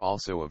stencils are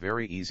also a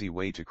very easy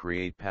way to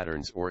create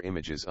patterns or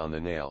images on the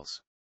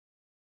nails.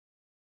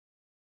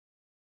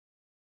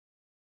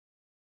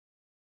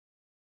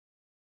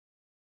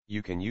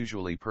 You can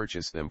usually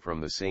purchase them from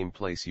the same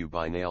place you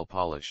buy nail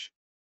polish.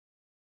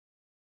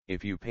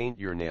 If you paint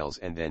your nails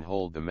and then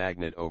hold the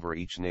magnet over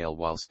each nail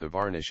whilst the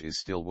varnish is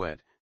still wet,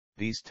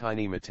 these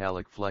tiny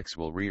metallic flecks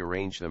will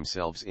rearrange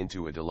themselves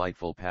into a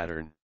delightful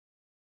pattern.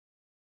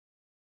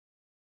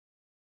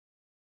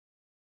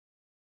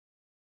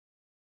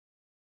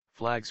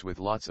 Flags with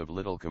lots of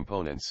little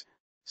components,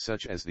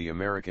 such as the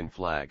American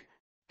flag,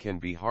 can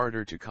be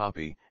harder to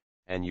copy,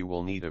 and you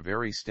will need a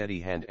very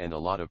steady hand and a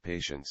lot of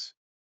patience.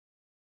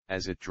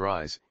 As it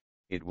dries,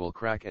 it will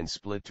crack and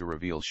split to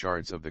reveal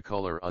shards of the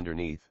color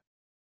underneath.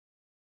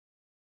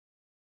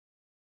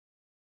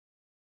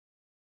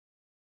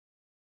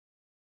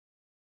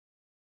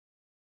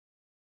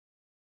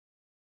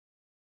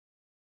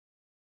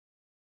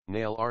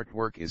 Nail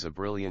artwork is a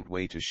brilliant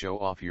way to show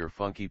off your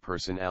funky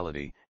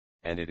personality,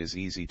 and it is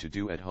easy to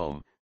do at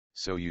home,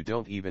 so you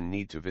don't even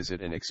need to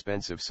visit an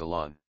expensive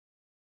salon.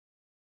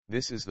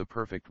 This is the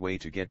perfect way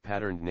to get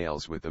patterned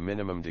nails with a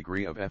minimum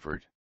degree of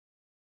effort.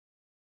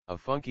 A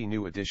funky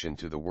new addition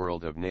to the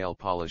world of nail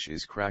polish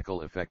is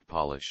crackle effect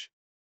polish.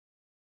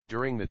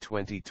 During the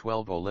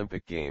 2012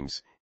 Olympic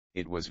Games,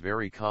 it was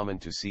very common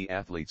to see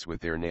athletes with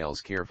their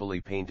nails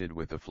carefully painted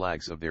with the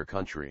flags of their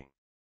country.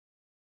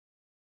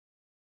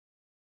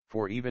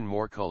 For even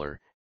more color,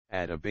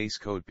 add a base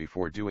coat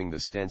before doing the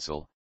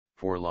stencil.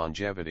 For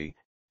longevity,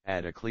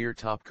 add a clear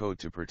top coat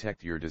to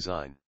protect your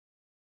design.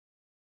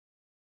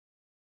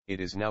 It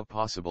is now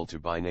possible to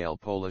buy nail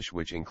polish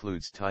which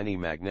includes tiny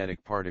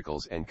magnetic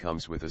particles and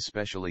comes with a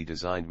specially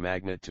designed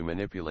magnet to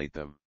manipulate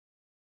them.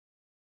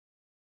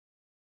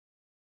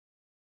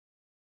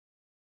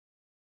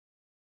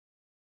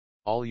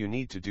 All you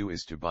need to do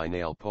is to buy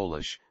nail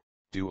polish,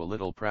 do a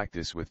little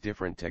practice with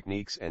different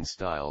techniques and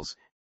styles,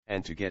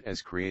 and to get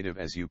as creative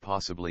as you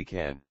possibly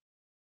can.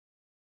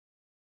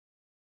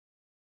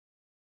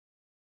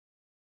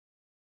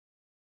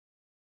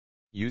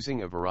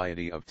 Using a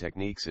variety of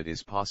techniques, it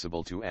is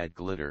possible to add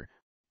glitter,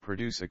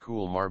 produce a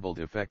cool marbled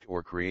effect,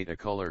 or create a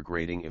color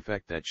grading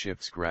effect that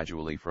shifts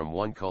gradually from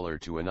one color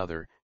to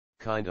another,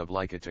 kind of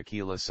like a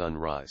tequila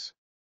sunrise.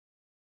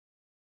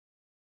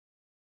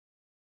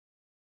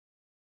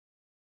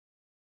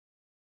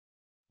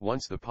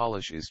 Once the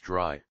polish is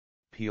dry,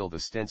 peel the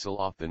stencil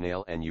off the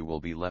nail and you will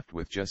be left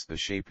with just the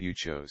shape you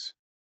chose.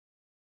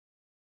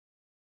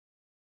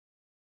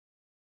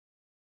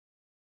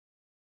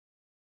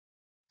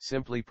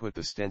 Simply put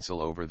the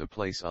stencil over the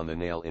place on the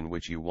nail in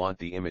which you want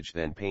the image,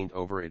 then paint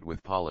over it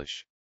with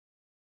polish.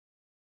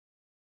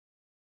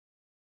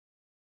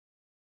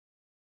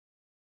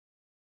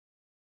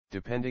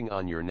 Depending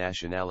on your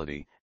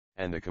nationality,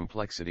 and the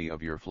complexity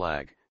of your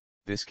flag,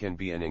 this can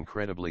be an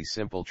incredibly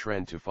simple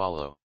trend to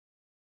follow.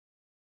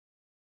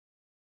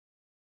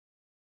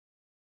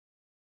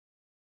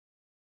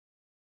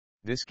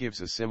 This gives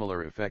a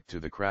similar effect to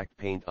the cracked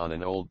paint on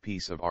an old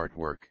piece of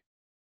artwork.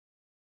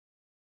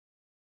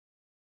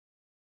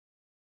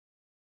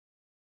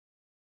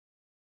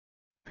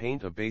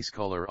 Paint a base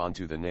color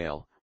onto the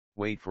nail,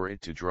 wait for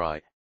it to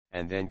dry,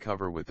 and then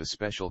cover with the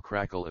special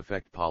crackle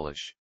effect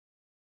polish.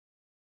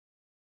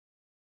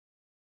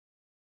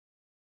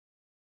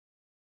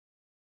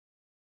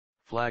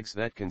 Flags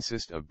that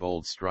consist of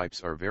bold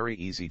stripes are very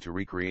easy to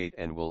recreate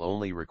and will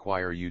only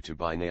require you to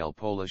buy nail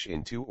polish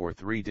in 2 or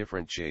 3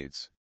 different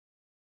shades.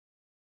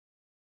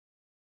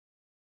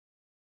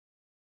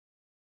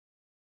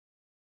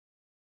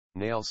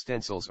 Nail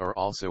stencils are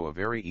also a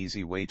very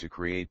easy way to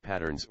create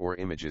patterns or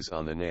images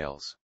on the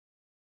nails.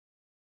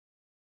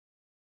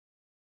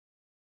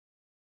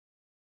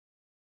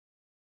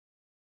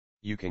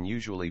 You can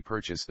usually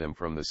purchase them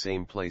from the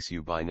same place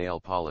you buy nail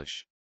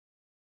polish.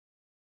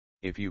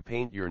 If you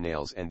paint your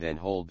nails and then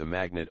hold the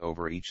magnet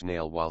over each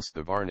nail whilst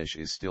the varnish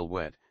is still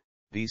wet,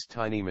 these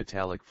tiny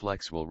metallic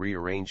flecks will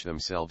rearrange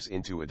themselves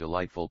into a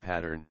delightful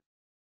pattern.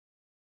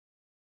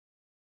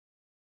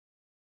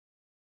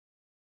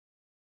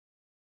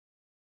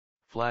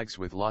 Flags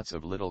with lots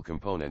of little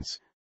components,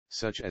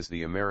 such as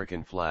the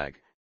American flag,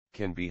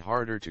 can be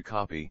harder to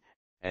copy,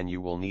 and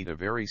you will need a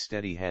very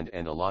steady hand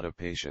and a lot of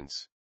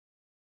patience.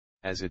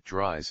 As it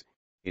dries,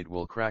 it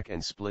will crack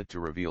and split to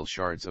reveal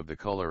shards of the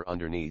color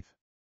underneath.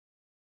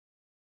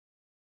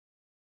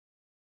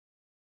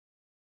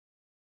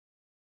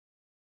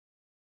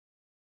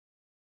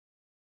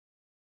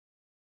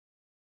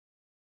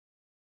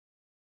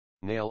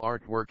 Nail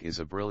artwork is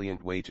a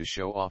brilliant way to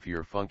show off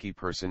your funky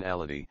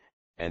personality,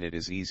 and it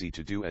is easy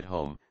to do at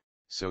home,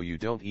 so you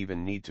don't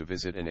even need to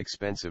visit an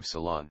expensive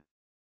salon.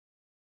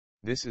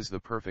 This is the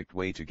perfect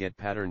way to get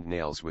patterned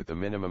nails with a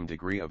minimum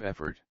degree of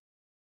effort.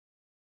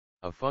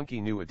 A funky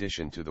new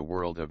addition to the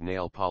world of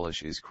nail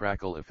polish is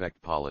crackle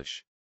effect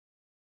polish.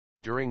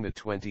 During the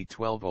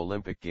 2012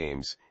 Olympic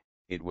Games,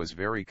 it was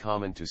very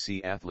common to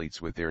see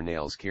athletes with their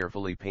nails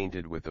carefully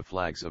painted with the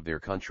flags of their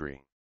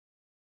country.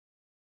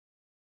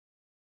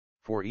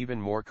 For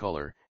even more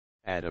color,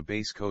 add a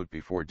base coat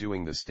before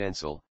doing the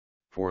stencil.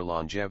 For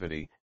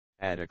longevity,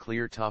 add a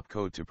clear top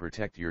coat to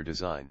protect your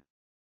design.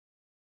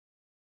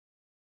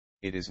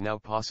 It is now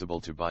possible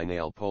to buy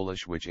nail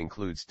polish which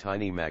includes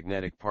tiny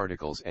magnetic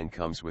particles and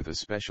comes with a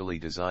specially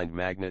designed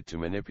magnet to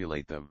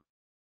manipulate them.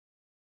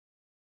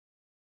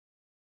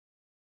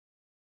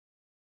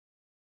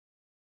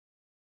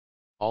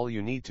 All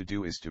you need to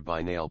do is to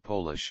buy nail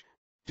polish,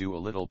 do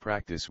a little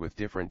practice with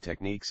different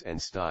techniques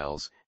and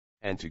styles,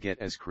 and to get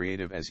as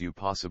creative as you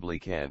possibly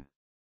can.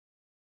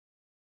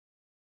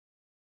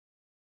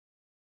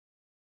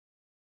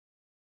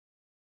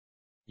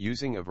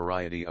 Using a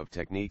variety of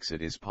techniques,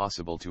 it is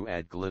possible to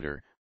add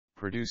glitter,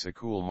 produce a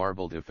cool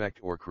marbled effect,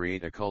 or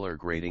create a color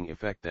grading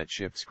effect that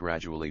shifts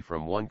gradually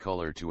from one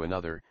color to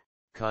another,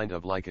 kind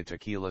of like a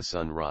tequila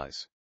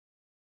sunrise.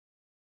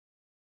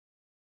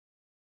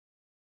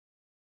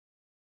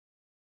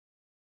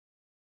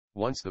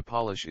 Once the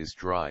polish is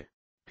dry,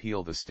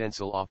 peel the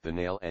stencil off the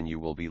nail and you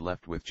will be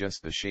left with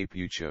just the shape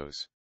you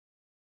chose.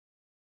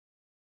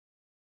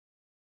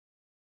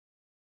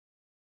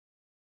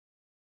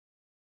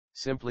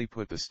 Simply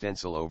put the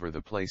stencil over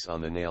the place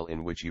on the nail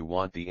in which you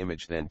want the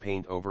image, then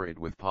paint over it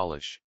with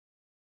polish.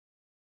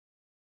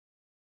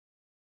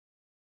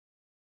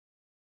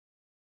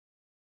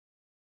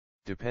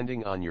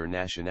 Depending on your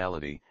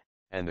nationality,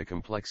 and the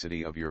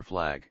complexity of your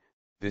flag,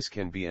 this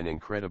can be an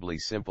incredibly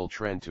simple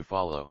trend to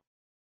follow.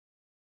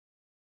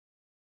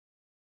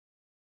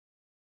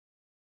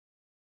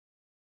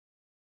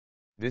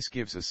 This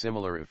gives a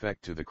similar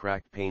effect to the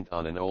cracked paint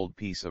on an old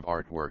piece of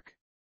artwork.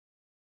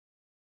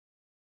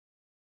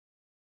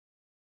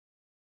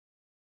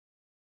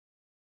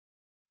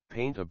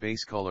 Paint a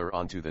base color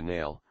onto the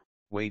nail,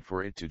 wait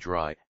for it to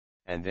dry,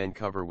 and then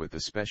cover with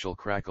the special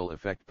crackle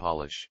effect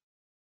polish.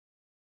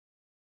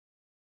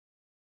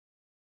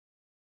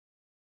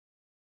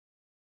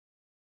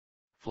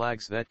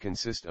 Flags that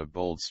consist of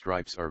bold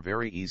stripes are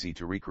very easy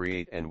to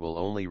recreate and will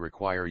only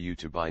require you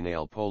to buy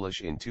nail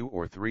polish in 2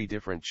 or 3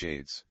 different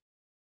shades.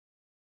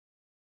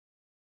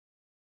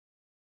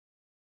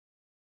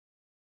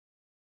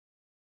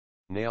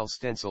 Nail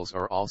stencils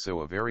are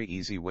also a very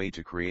easy way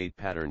to create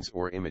patterns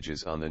or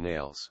images on the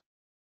nails.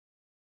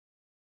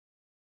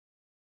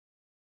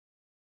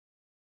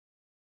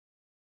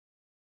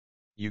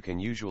 You can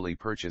usually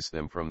purchase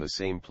them from the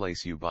same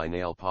place you buy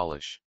nail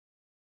polish.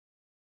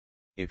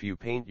 If you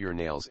paint your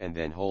nails and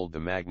then hold the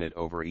magnet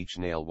over each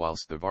nail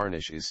whilst the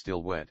varnish is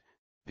still wet,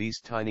 these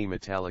tiny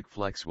metallic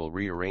flecks will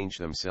rearrange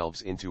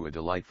themselves into a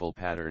delightful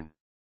pattern.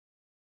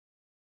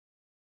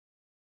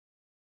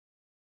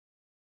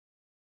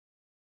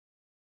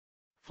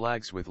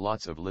 Flags with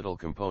lots of little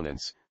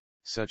components,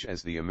 such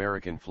as the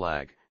American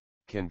flag,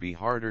 can be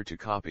harder to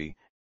copy,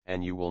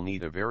 and you will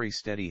need a very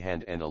steady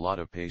hand and a lot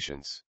of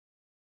patience.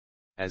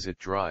 As it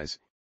dries,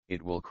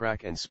 it will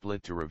crack and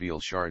split to reveal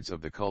shards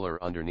of the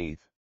color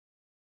underneath.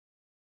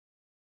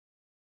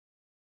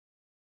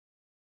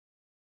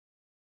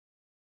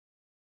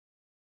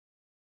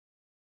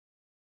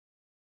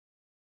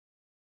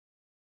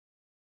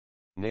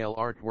 Nail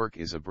artwork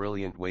is a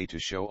brilliant way to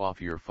show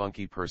off your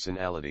funky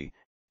personality,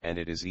 and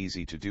it is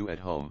easy to do at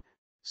home,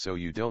 so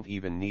you don't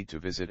even need to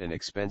visit an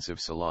expensive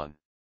salon.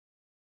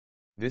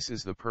 This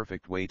is the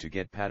perfect way to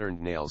get patterned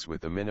nails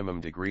with a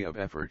minimum degree of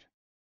effort.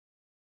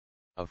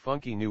 A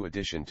funky new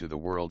addition to the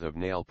world of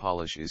nail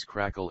polish is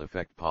crackle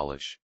effect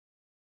polish.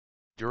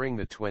 During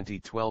the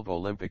 2012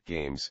 Olympic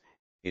Games,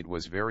 it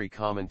was very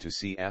common to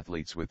see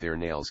athletes with their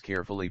nails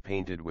carefully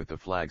painted with the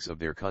flags of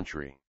their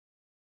country.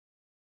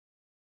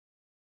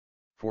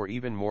 For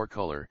even more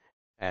color,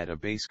 add a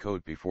base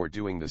coat before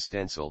doing the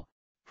stencil.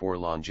 For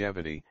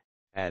longevity,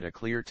 add a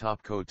clear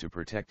top coat to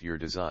protect your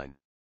design.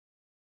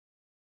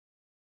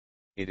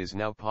 It is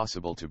now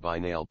possible to buy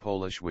nail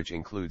polish which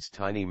includes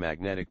tiny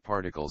magnetic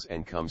particles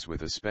and comes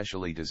with a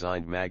specially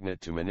designed magnet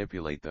to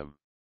manipulate them.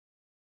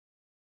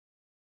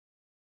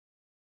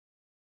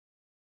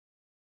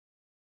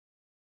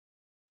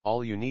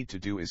 All you need to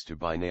do is to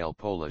buy nail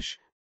polish,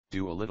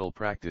 do a little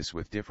practice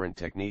with different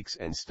techniques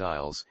and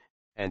styles,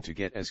 and to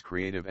get as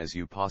creative as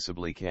you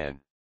possibly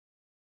can.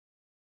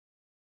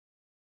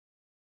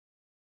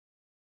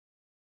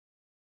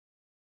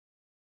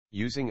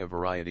 Using a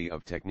variety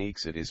of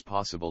techniques, it is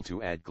possible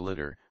to add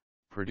glitter,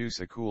 produce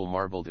a cool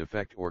marbled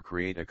effect, or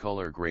create a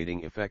color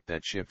grading effect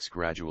that shifts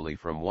gradually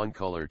from one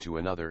color to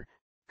another,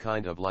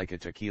 kind of like a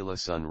tequila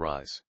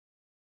sunrise.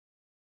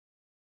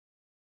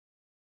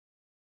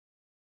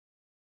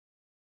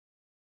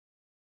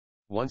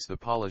 Once the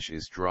polish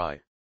is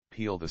dry,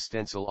 peel the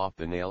stencil off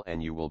the nail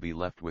and you will be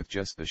left with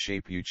just the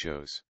shape you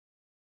chose.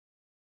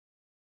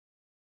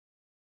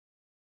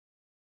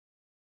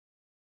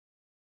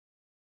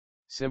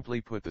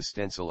 Simply put the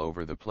stencil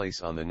over the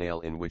place on the nail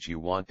in which you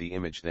want the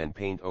image, then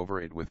paint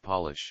over it with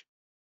polish.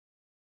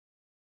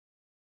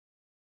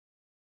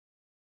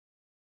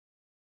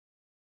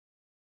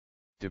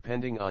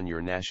 Depending on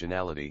your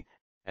nationality,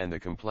 and the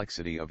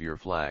complexity of your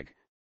flag,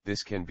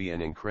 this can be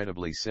an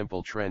incredibly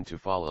simple trend to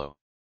follow.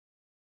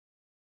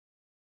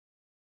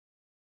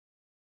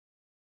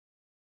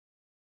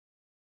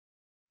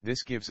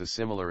 This gives a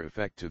similar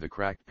effect to the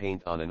cracked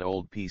paint on an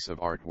old piece of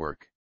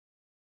artwork.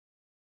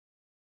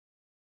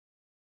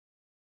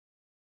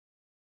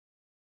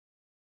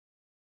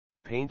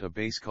 Paint a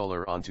base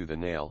color onto the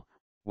nail,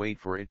 wait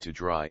for it to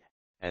dry,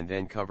 and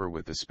then cover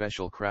with the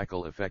special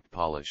crackle effect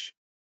polish.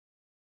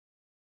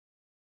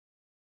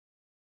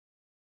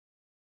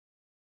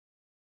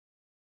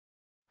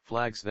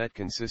 Flags that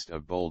consist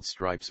of bold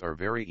stripes are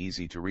very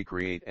easy to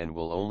recreate and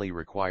will only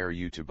require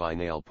you to buy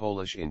nail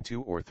polish in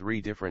 2 or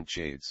 3 different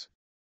shades.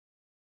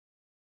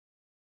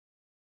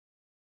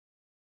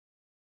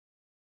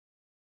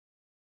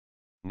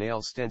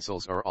 Nail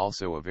stencils are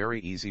also a very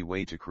easy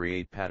way to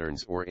create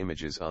patterns or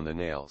images on the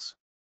nails.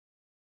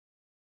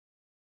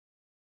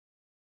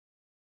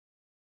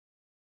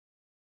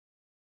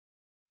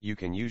 You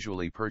can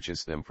usually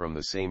purchase them from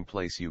the same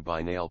place you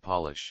buy nail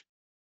polish.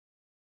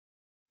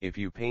 If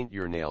you paint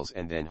your nails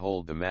and then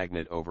hold the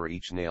magnet over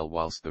each nail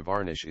whilst the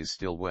varnish is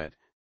still wet,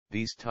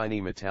 these tiny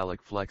metallic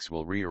flecks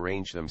will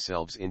rearrange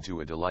themselves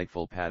into a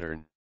delightful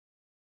pattern.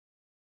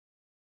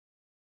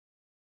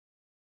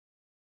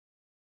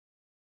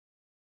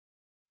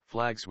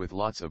 Flags with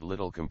lots of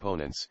little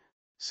components,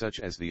 such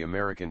as the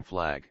American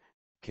flag,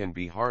 can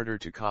be harder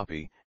to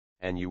copy,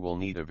 and you will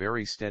need a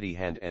very steady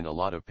hand and a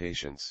lot of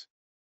patience.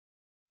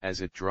 As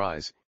it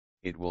dries,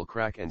 it will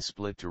crack and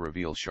split to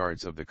reveal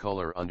shards of the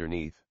color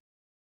underneath.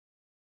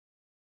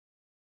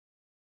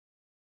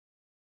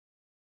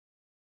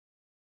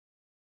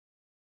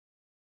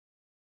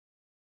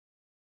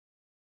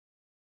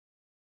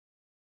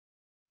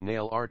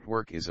 Nail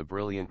artwork is a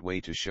brilliant way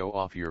to show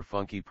off your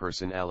funky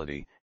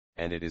personality,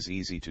 and it is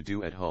easy to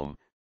do at home,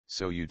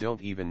 so you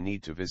don't even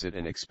need to visit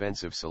an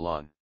expensive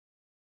salon.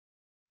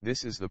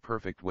 This is the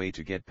perfect way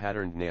to get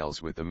patterned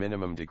nails with a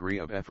minimum degree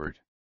of effort.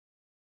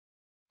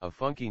 A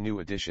funky new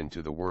addition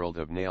to the world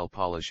of nail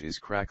polish is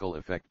crackle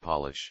effect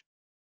polish.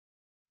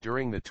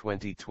 During the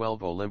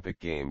 2012 Olympic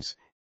Games,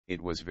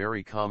 it was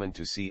very common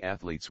to see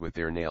athletes with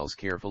their nails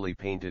carefully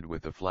painted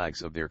with the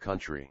flags of their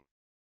country.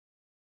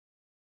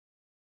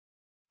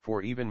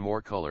 For even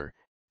more color,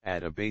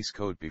 add a base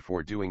coat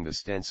before doing the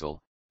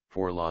stencil.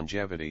 For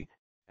longevity,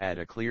 add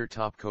a clear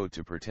top coat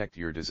to protect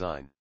your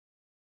design.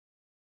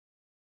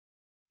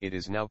 It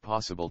is now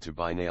possible to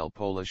buy nail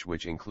polish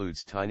which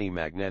includes tiny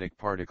magnetic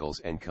particles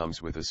and comes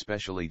with a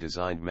specially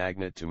designed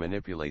magnet to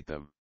manipulate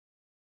them.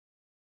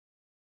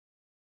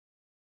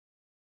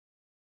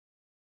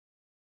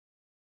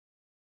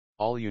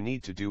 All you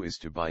need to do is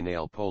to buy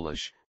nail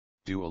polish,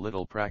 do a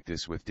little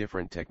practice with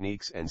different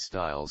techniques and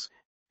styles,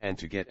 and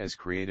to get as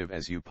creative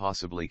as you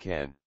possibly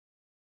can.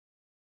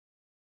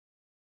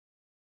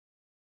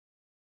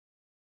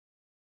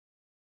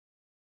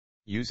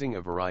 Using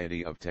a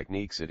variety of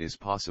techniques, it is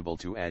possible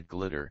to add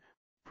glitter,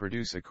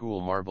 produce a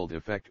cool marbled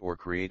effect, or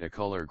create a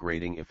color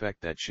grading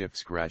effect that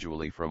shifts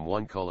gradually from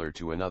one color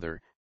to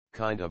another,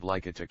 kind of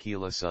like a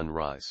tequila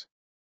sunrise.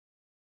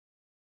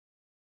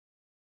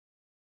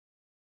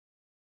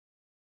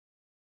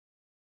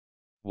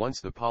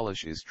 Once the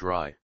polish is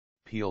dry,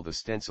 peel the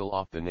stencil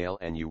off the nail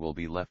and you will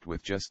be left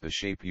with just the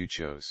shape you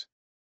chose.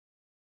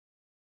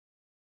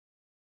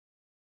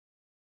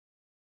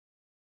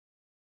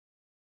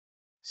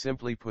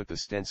 Simply put the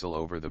stencil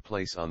over the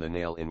place on the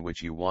nail in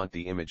which you want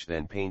the image,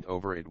 then paint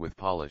over it with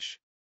polish.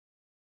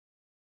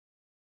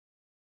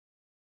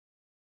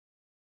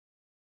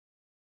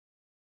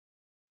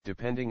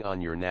 Depending on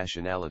your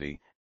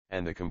nationality,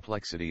 and the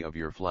complexity of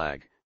your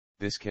flag,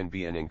 this can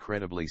be an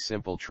incredibly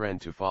simple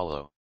trend to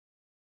follow.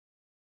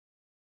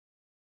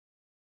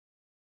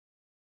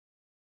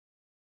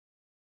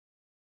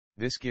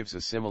 This gives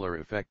a similar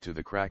effect to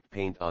the cracked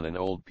paint on an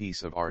old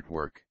piece of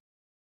artwork.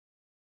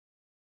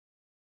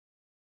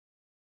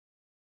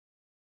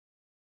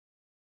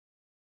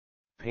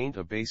 Paint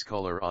a base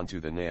color onto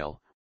the nail,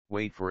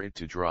 wait for it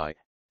to dry,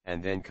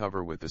 and then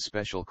cover with the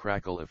special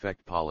crackle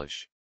effect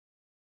polish.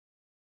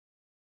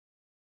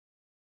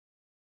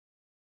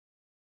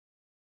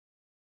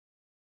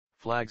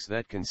 Flags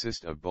that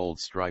consist of bold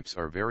stripes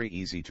are very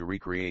easy to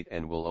recreate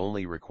and will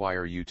only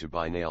require you to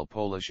buy nail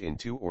polish in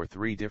 2 or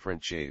 3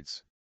 different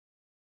shades.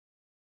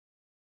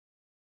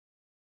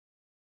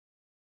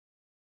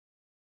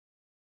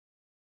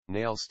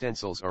 Nail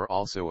stencils are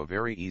also a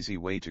very easy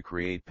way to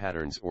create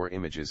patterns or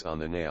images on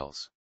the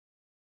nails.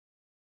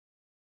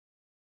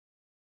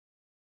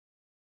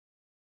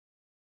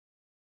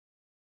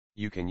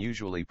 You can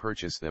usually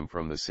purchase them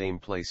from the same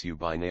place you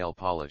buy nail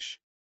polish.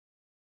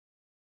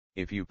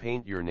 If you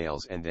paint your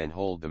nails and then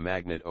hold the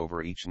magnet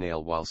over each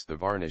nail whilst the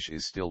varnish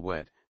is still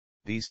wet,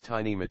 these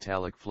tiny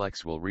metallic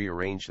flecks will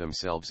rearrange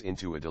themselves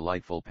into a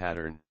delightful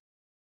pattern.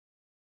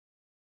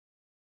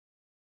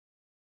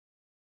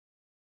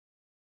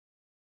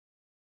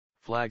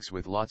 Flags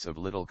with lots of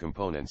little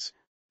components,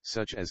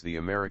 such as the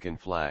American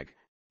flag,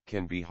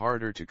 can be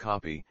harder to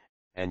copy,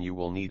 and you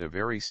will need a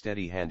very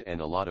steady hand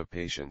and a lot of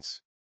patience.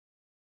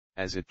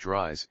 As it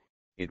dries,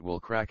 it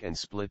will crack and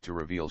split to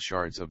reveal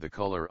shards of the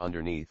color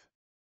underneath.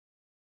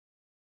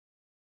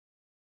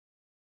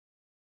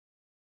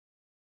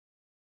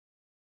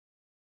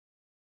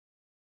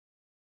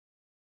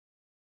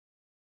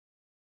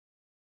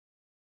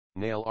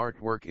 Nail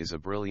artwork is a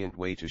brilliant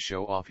way to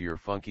show off your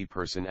funky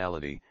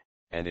personality,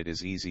 and it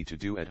is easy to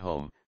do at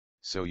home,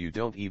 so you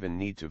don't even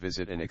need to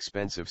visit an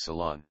expensive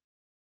salon.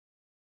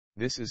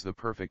 This is the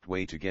perfect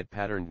way to get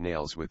patterned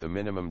nails with the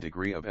minimum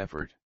degree of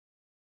effort.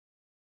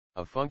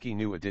 A funky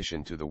new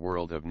addition to the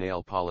world of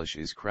nail polish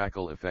is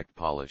crackle effect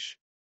polish.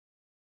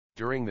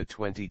 During the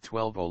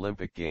 2012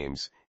 Olympic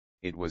Games,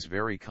 it was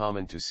very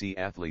common to see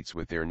athletes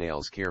with their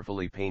nails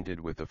carefully painted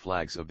with the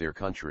flags of their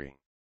country.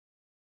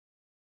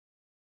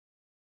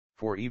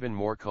 For even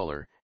more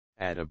color,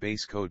 add a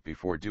base coat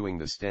before doing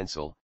the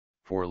stencil.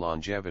 For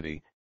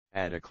longevity,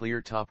 add a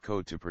clear top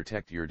coat to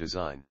protect your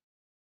design.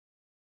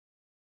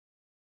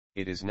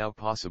 It is now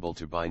possible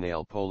to buy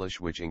nail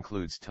polish which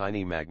includes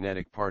tiny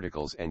magnetic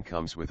particles and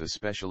comes with a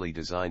specially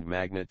designed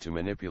magnet to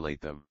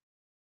manipulate them.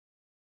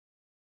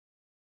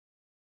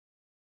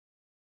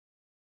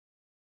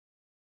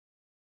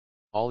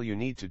 All you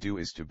need to do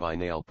is to buy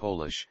nail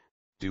polish,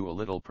 do a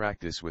little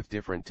practice with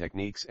different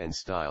techniques and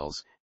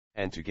styles,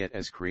 and to get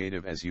as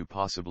creative as you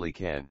possibly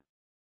can.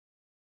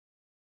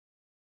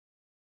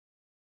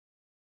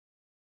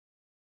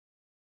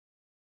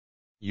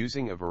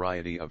 Using a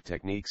variety of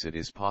techniques, it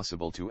is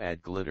possible to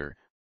add glitter,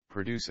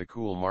 produce a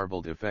cool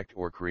marbled effect,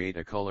 or create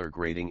a color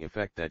grading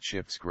effect that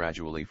shifts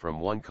gradually from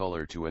one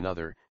color to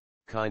another,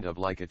 kind of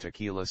like a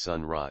tequila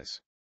sunrise.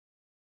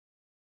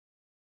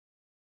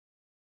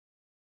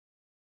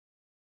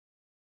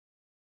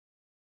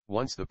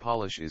 Once the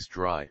polish is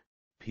dry,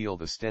 peel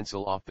the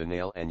stencil off the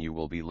nail and you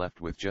will be left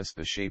with just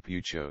the shape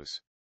you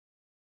chose.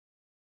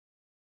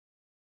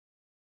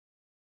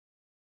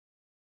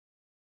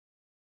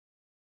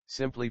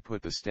 Simply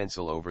put the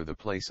stencil over the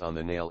place on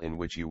the nail in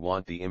which you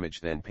want the image,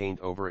 then paint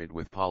over it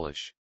with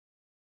polish.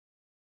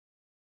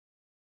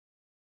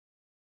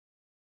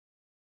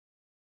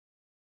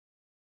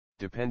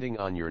 Depending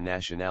on your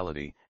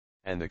nationality,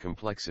 and the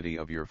complexity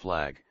of your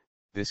flag,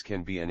 this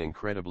can be an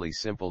incredibly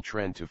simple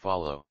trend to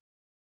follow.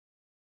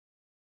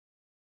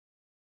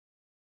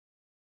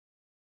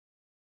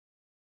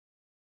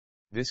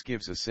 This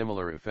gives a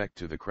similar effect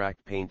to the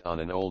cracked paint on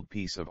an old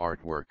piece of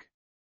artwork.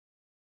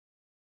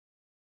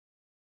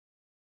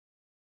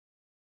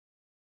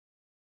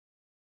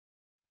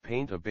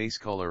 Paint a base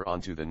color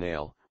onto the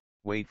nail,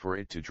 wait for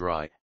it to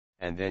dry,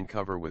 and then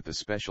cover with the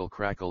special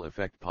crackle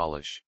effect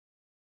polish.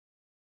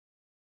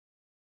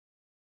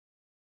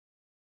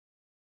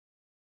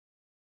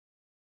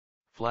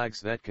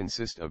 Flags that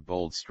consist of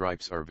bold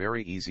stripes are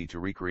very easy to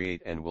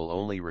recreate and will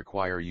only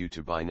require you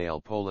to buy nail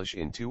polish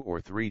in 2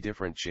 or 3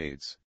 different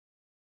shades.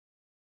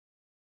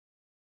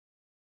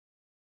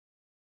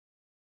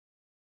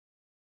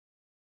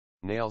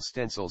 Nail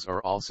stencils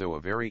are also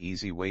a very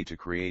easy way to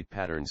create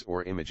patterns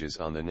or images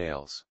on the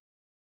nails.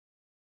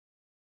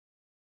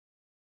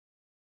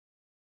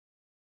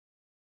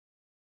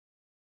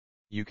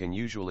 You can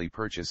usually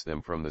purchase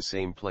them from the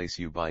same place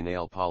you buy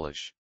nail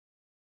polish.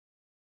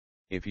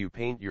 If you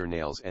paint your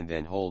nails and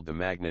then hold the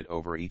magnet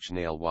over each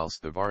nail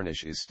whilst the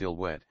varnish is still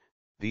wet,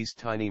 these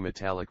tiny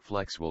metallic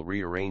flecks will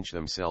rearrange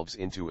themselves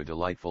into a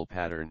delightful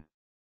pattern.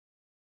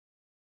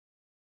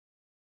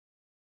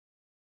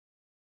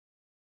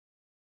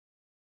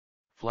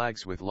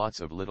 Flags with lots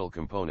of little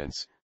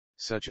components,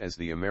 such as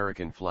the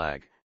American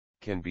flag,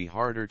 can be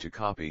harder to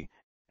copy,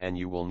 and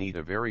you will need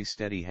a very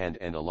steady hand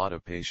and a lot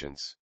of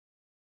patience.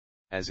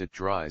 As it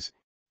dries,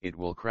 it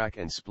will crack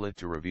and split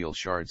to reveal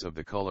shards of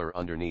the color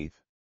underneath.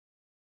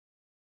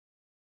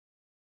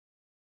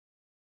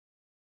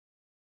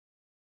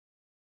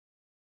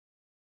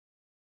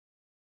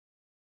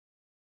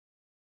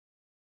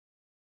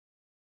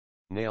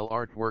 Nail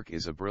artwork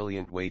is a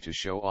brilliant way to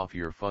show off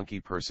your funky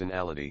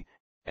personality,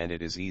 and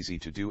it is easy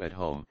to do at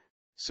home,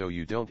 so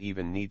you don't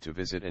even need to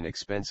visit an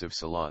expensive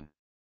salon.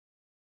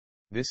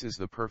 This is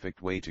the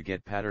perfect way to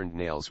get patterned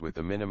nails with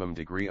a minimum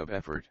degree of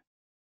effort.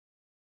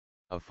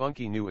 A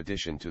funky new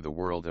addition to the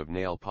world of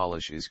nail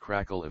polish is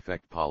crackle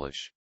effect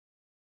polish.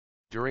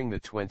 During the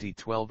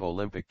 2012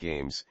 Olympic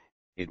Games,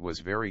 it was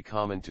very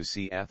common to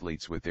see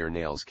athletes with their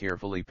nails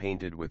carefully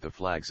painted with the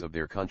flags of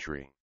their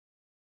country.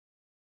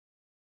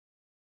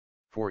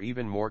 For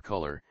even more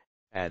color,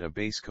 add a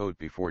base coat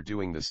before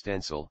doing the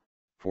stencil.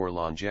 For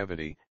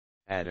longevity,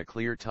 add a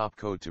clear top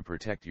coat to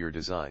protect your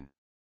design.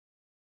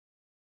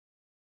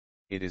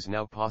 It is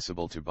now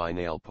possible to buy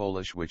nail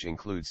polish which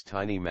includes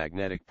tiny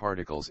magnetic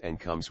particles and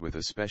comes with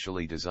a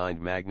specially designed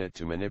magnet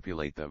to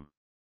manipulate them.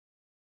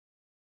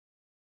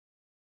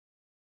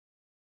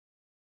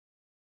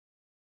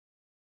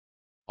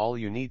 All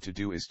you need to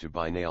do is to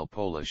buy nail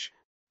polish,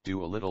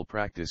 do a little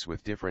practice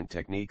with different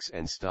techniques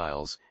and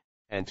styles,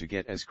 and to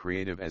get as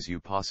creative as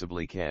you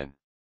possibly can.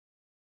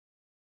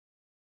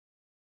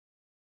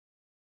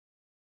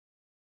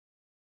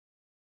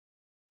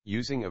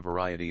 Using a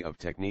variety of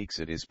techniques,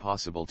 it is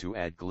possible to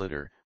add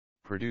glitter,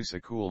 produce a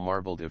cool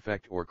marbled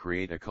effect, or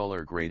create a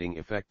color grading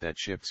effect that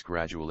shifts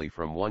gradually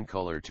from one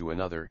color to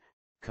another,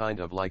 kind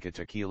of like a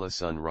tequila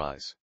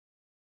sunrise.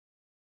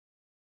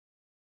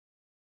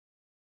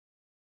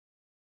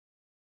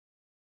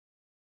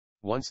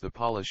 Once the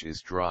polish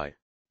is dry,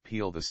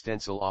 Peel the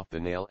stencil off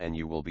the nail and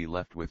you will be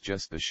left with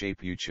just the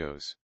shape you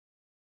chose.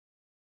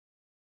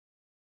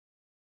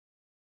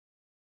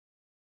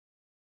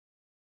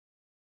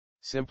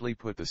 Simply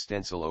put the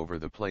stencil over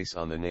the place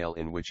on the nail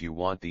in which you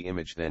want the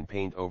image, then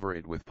paint over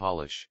it with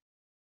polish.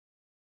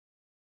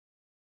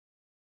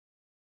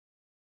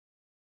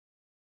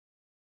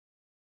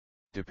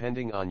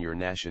 Depending on your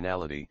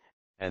nationality,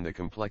 and the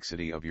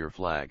complexity of your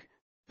flag,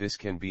 this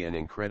can be an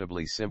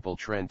incredibly simple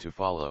trend to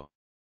follow.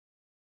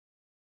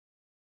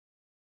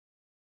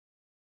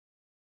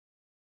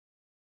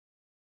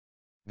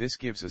 This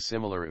gives a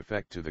similar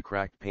effect to the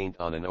cracked paint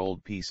on an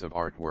old piece of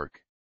artwork.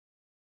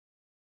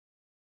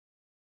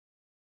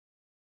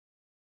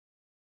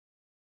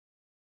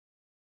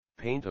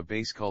 Paint a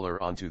base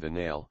color onto the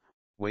nail,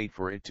 wait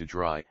for it to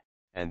dry,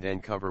 and then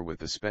cover with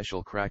the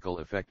special crackle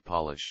effect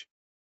polish.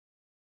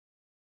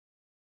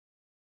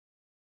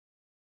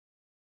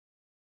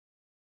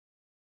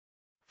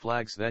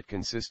 Flags that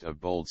consist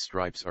of bold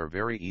stripes are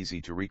very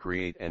easy to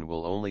recreate and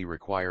will only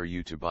require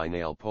you to buy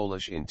nail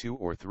polish in 2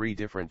 or 3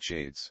 different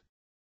shades.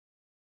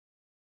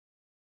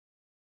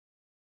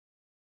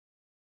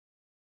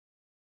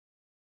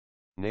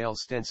 Nail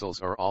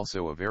stencils are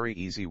also a very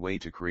easy way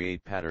to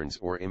create patterns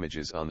or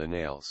images on the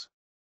nails.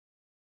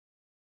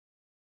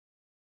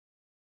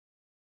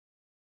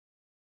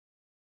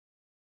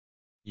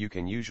 You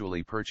can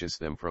usually purchase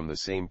them from the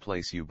same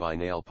place you buy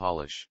nail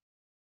polish.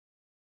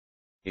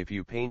 If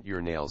you paint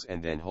your nails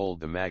and then hold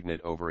the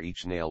magnet over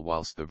each nail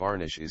whilst the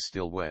varnish is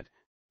still wet,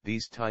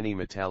 these tiny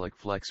metallic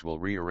flecks will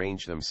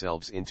rearrange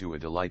themselves into a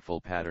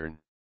delightful pattern.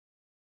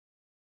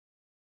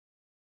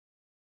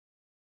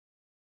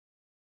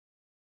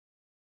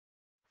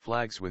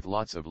 Flags with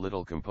lots of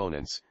little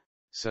components,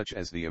 such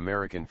as the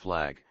American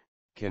flag,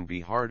 can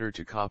be harder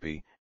to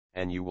copy,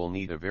 and you will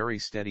need a very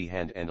steady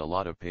hand and a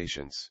lot of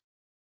patience.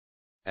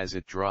 As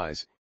it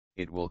dries,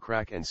 it will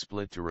crack and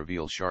split to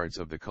reveal shards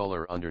of the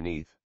color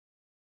underneath.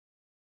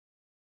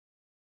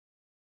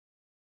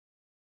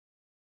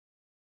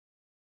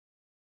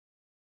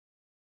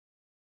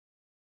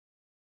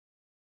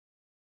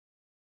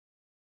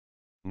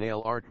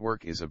 Nail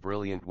artwork is a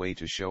brilliant way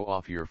to show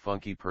off your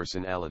funky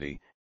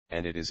personality,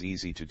 and it is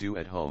easy to do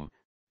at home,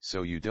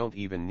 so you don't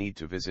even need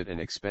to visit an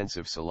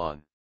expensive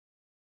salon.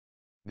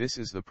 This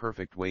is the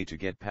perfect way to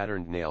get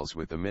patterned nails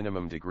with the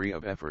minimum degree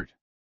of effort.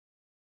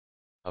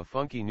 A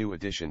funky new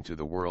addition to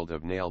the world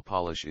of nail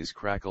polish is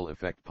crackle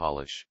effect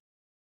polish.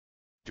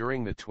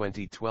 During the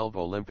 2012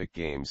 Olympic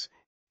Games,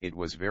 it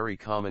was very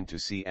common to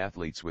see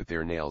athletes with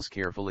their nails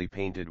carefully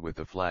painted with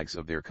the flags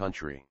of their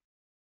country.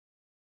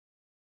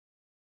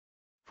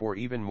 For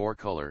even more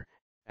color,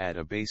 add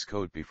a base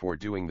coat before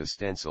doing the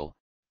stencil.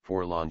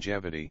 For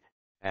longevity,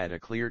 add a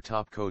clear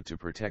top coat to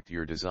protect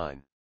your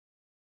design.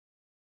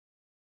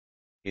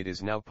 It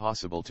is now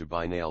possible to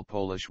buy nail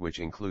polish which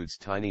includes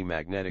tiny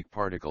magnetic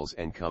particles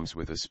and comes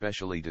with a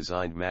specially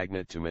designed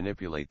magnet to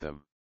manipulate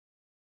them.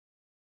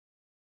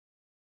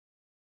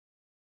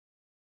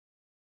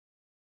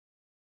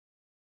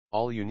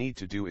 All you need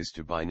to do is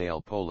to buy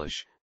nail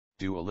polish,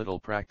 do a little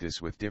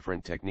practice with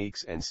different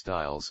techniques and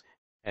styles,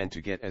 and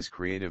to get as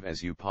creative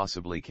as you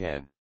possibly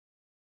can.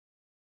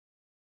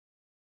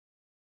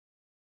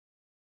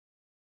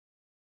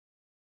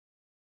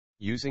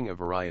 Using a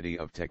variety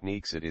of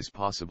techniques, it is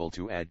possible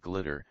to add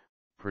glitter,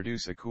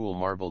 produce a cool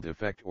marbled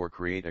effect, or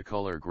create a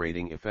color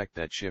grading effect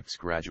that shifts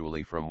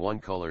gradually from one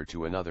color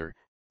to another,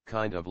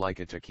 kind of like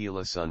a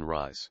tequila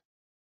sunrise.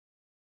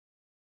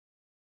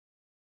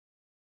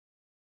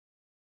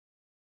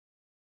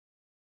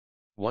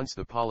 Once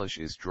the polish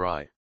is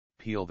dry,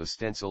 peel the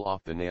stencil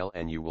off the nail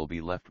and you will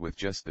be left with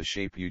just the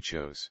shape you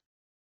chose.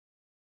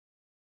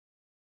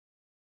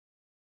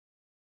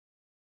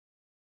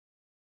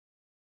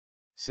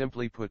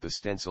 Simply put the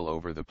stencil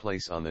over the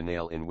place on the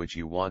nail in which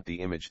you want the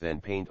image, then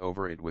paint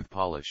over it with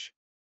polish.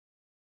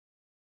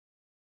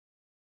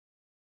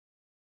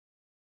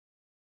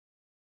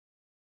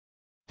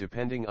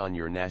 Depending on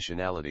your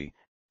nationality,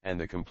 and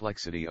the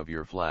complexity of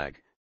your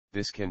flag,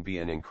 this can be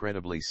an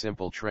incredibly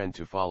simple trend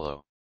to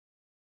follow.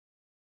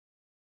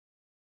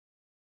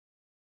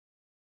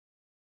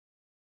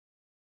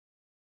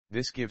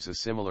 This gives a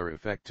similar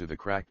effect to the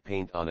cracked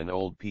paint on an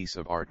old piece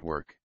of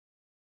artwork.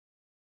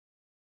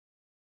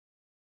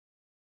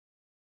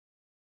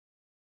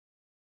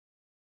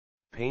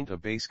 Paint a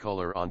base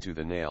color onto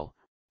the nail,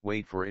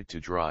 wait for it to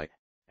dry,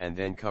 and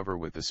then cover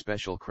with the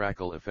special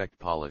crackle effect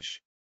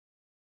polish.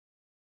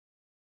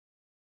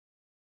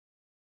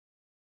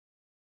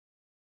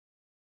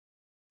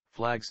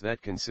 Flags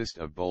that consist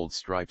of bold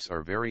stripes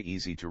are very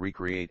easy to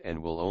recreate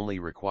and will only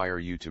require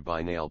you to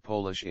buy nail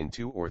polish in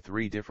 2 or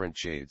 3 different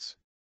shades.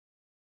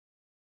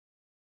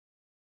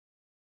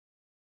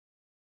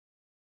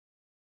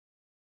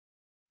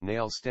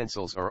 Nail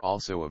stencils are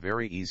also a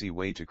very easy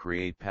way to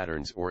create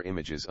patterns or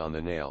images on the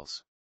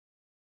nails.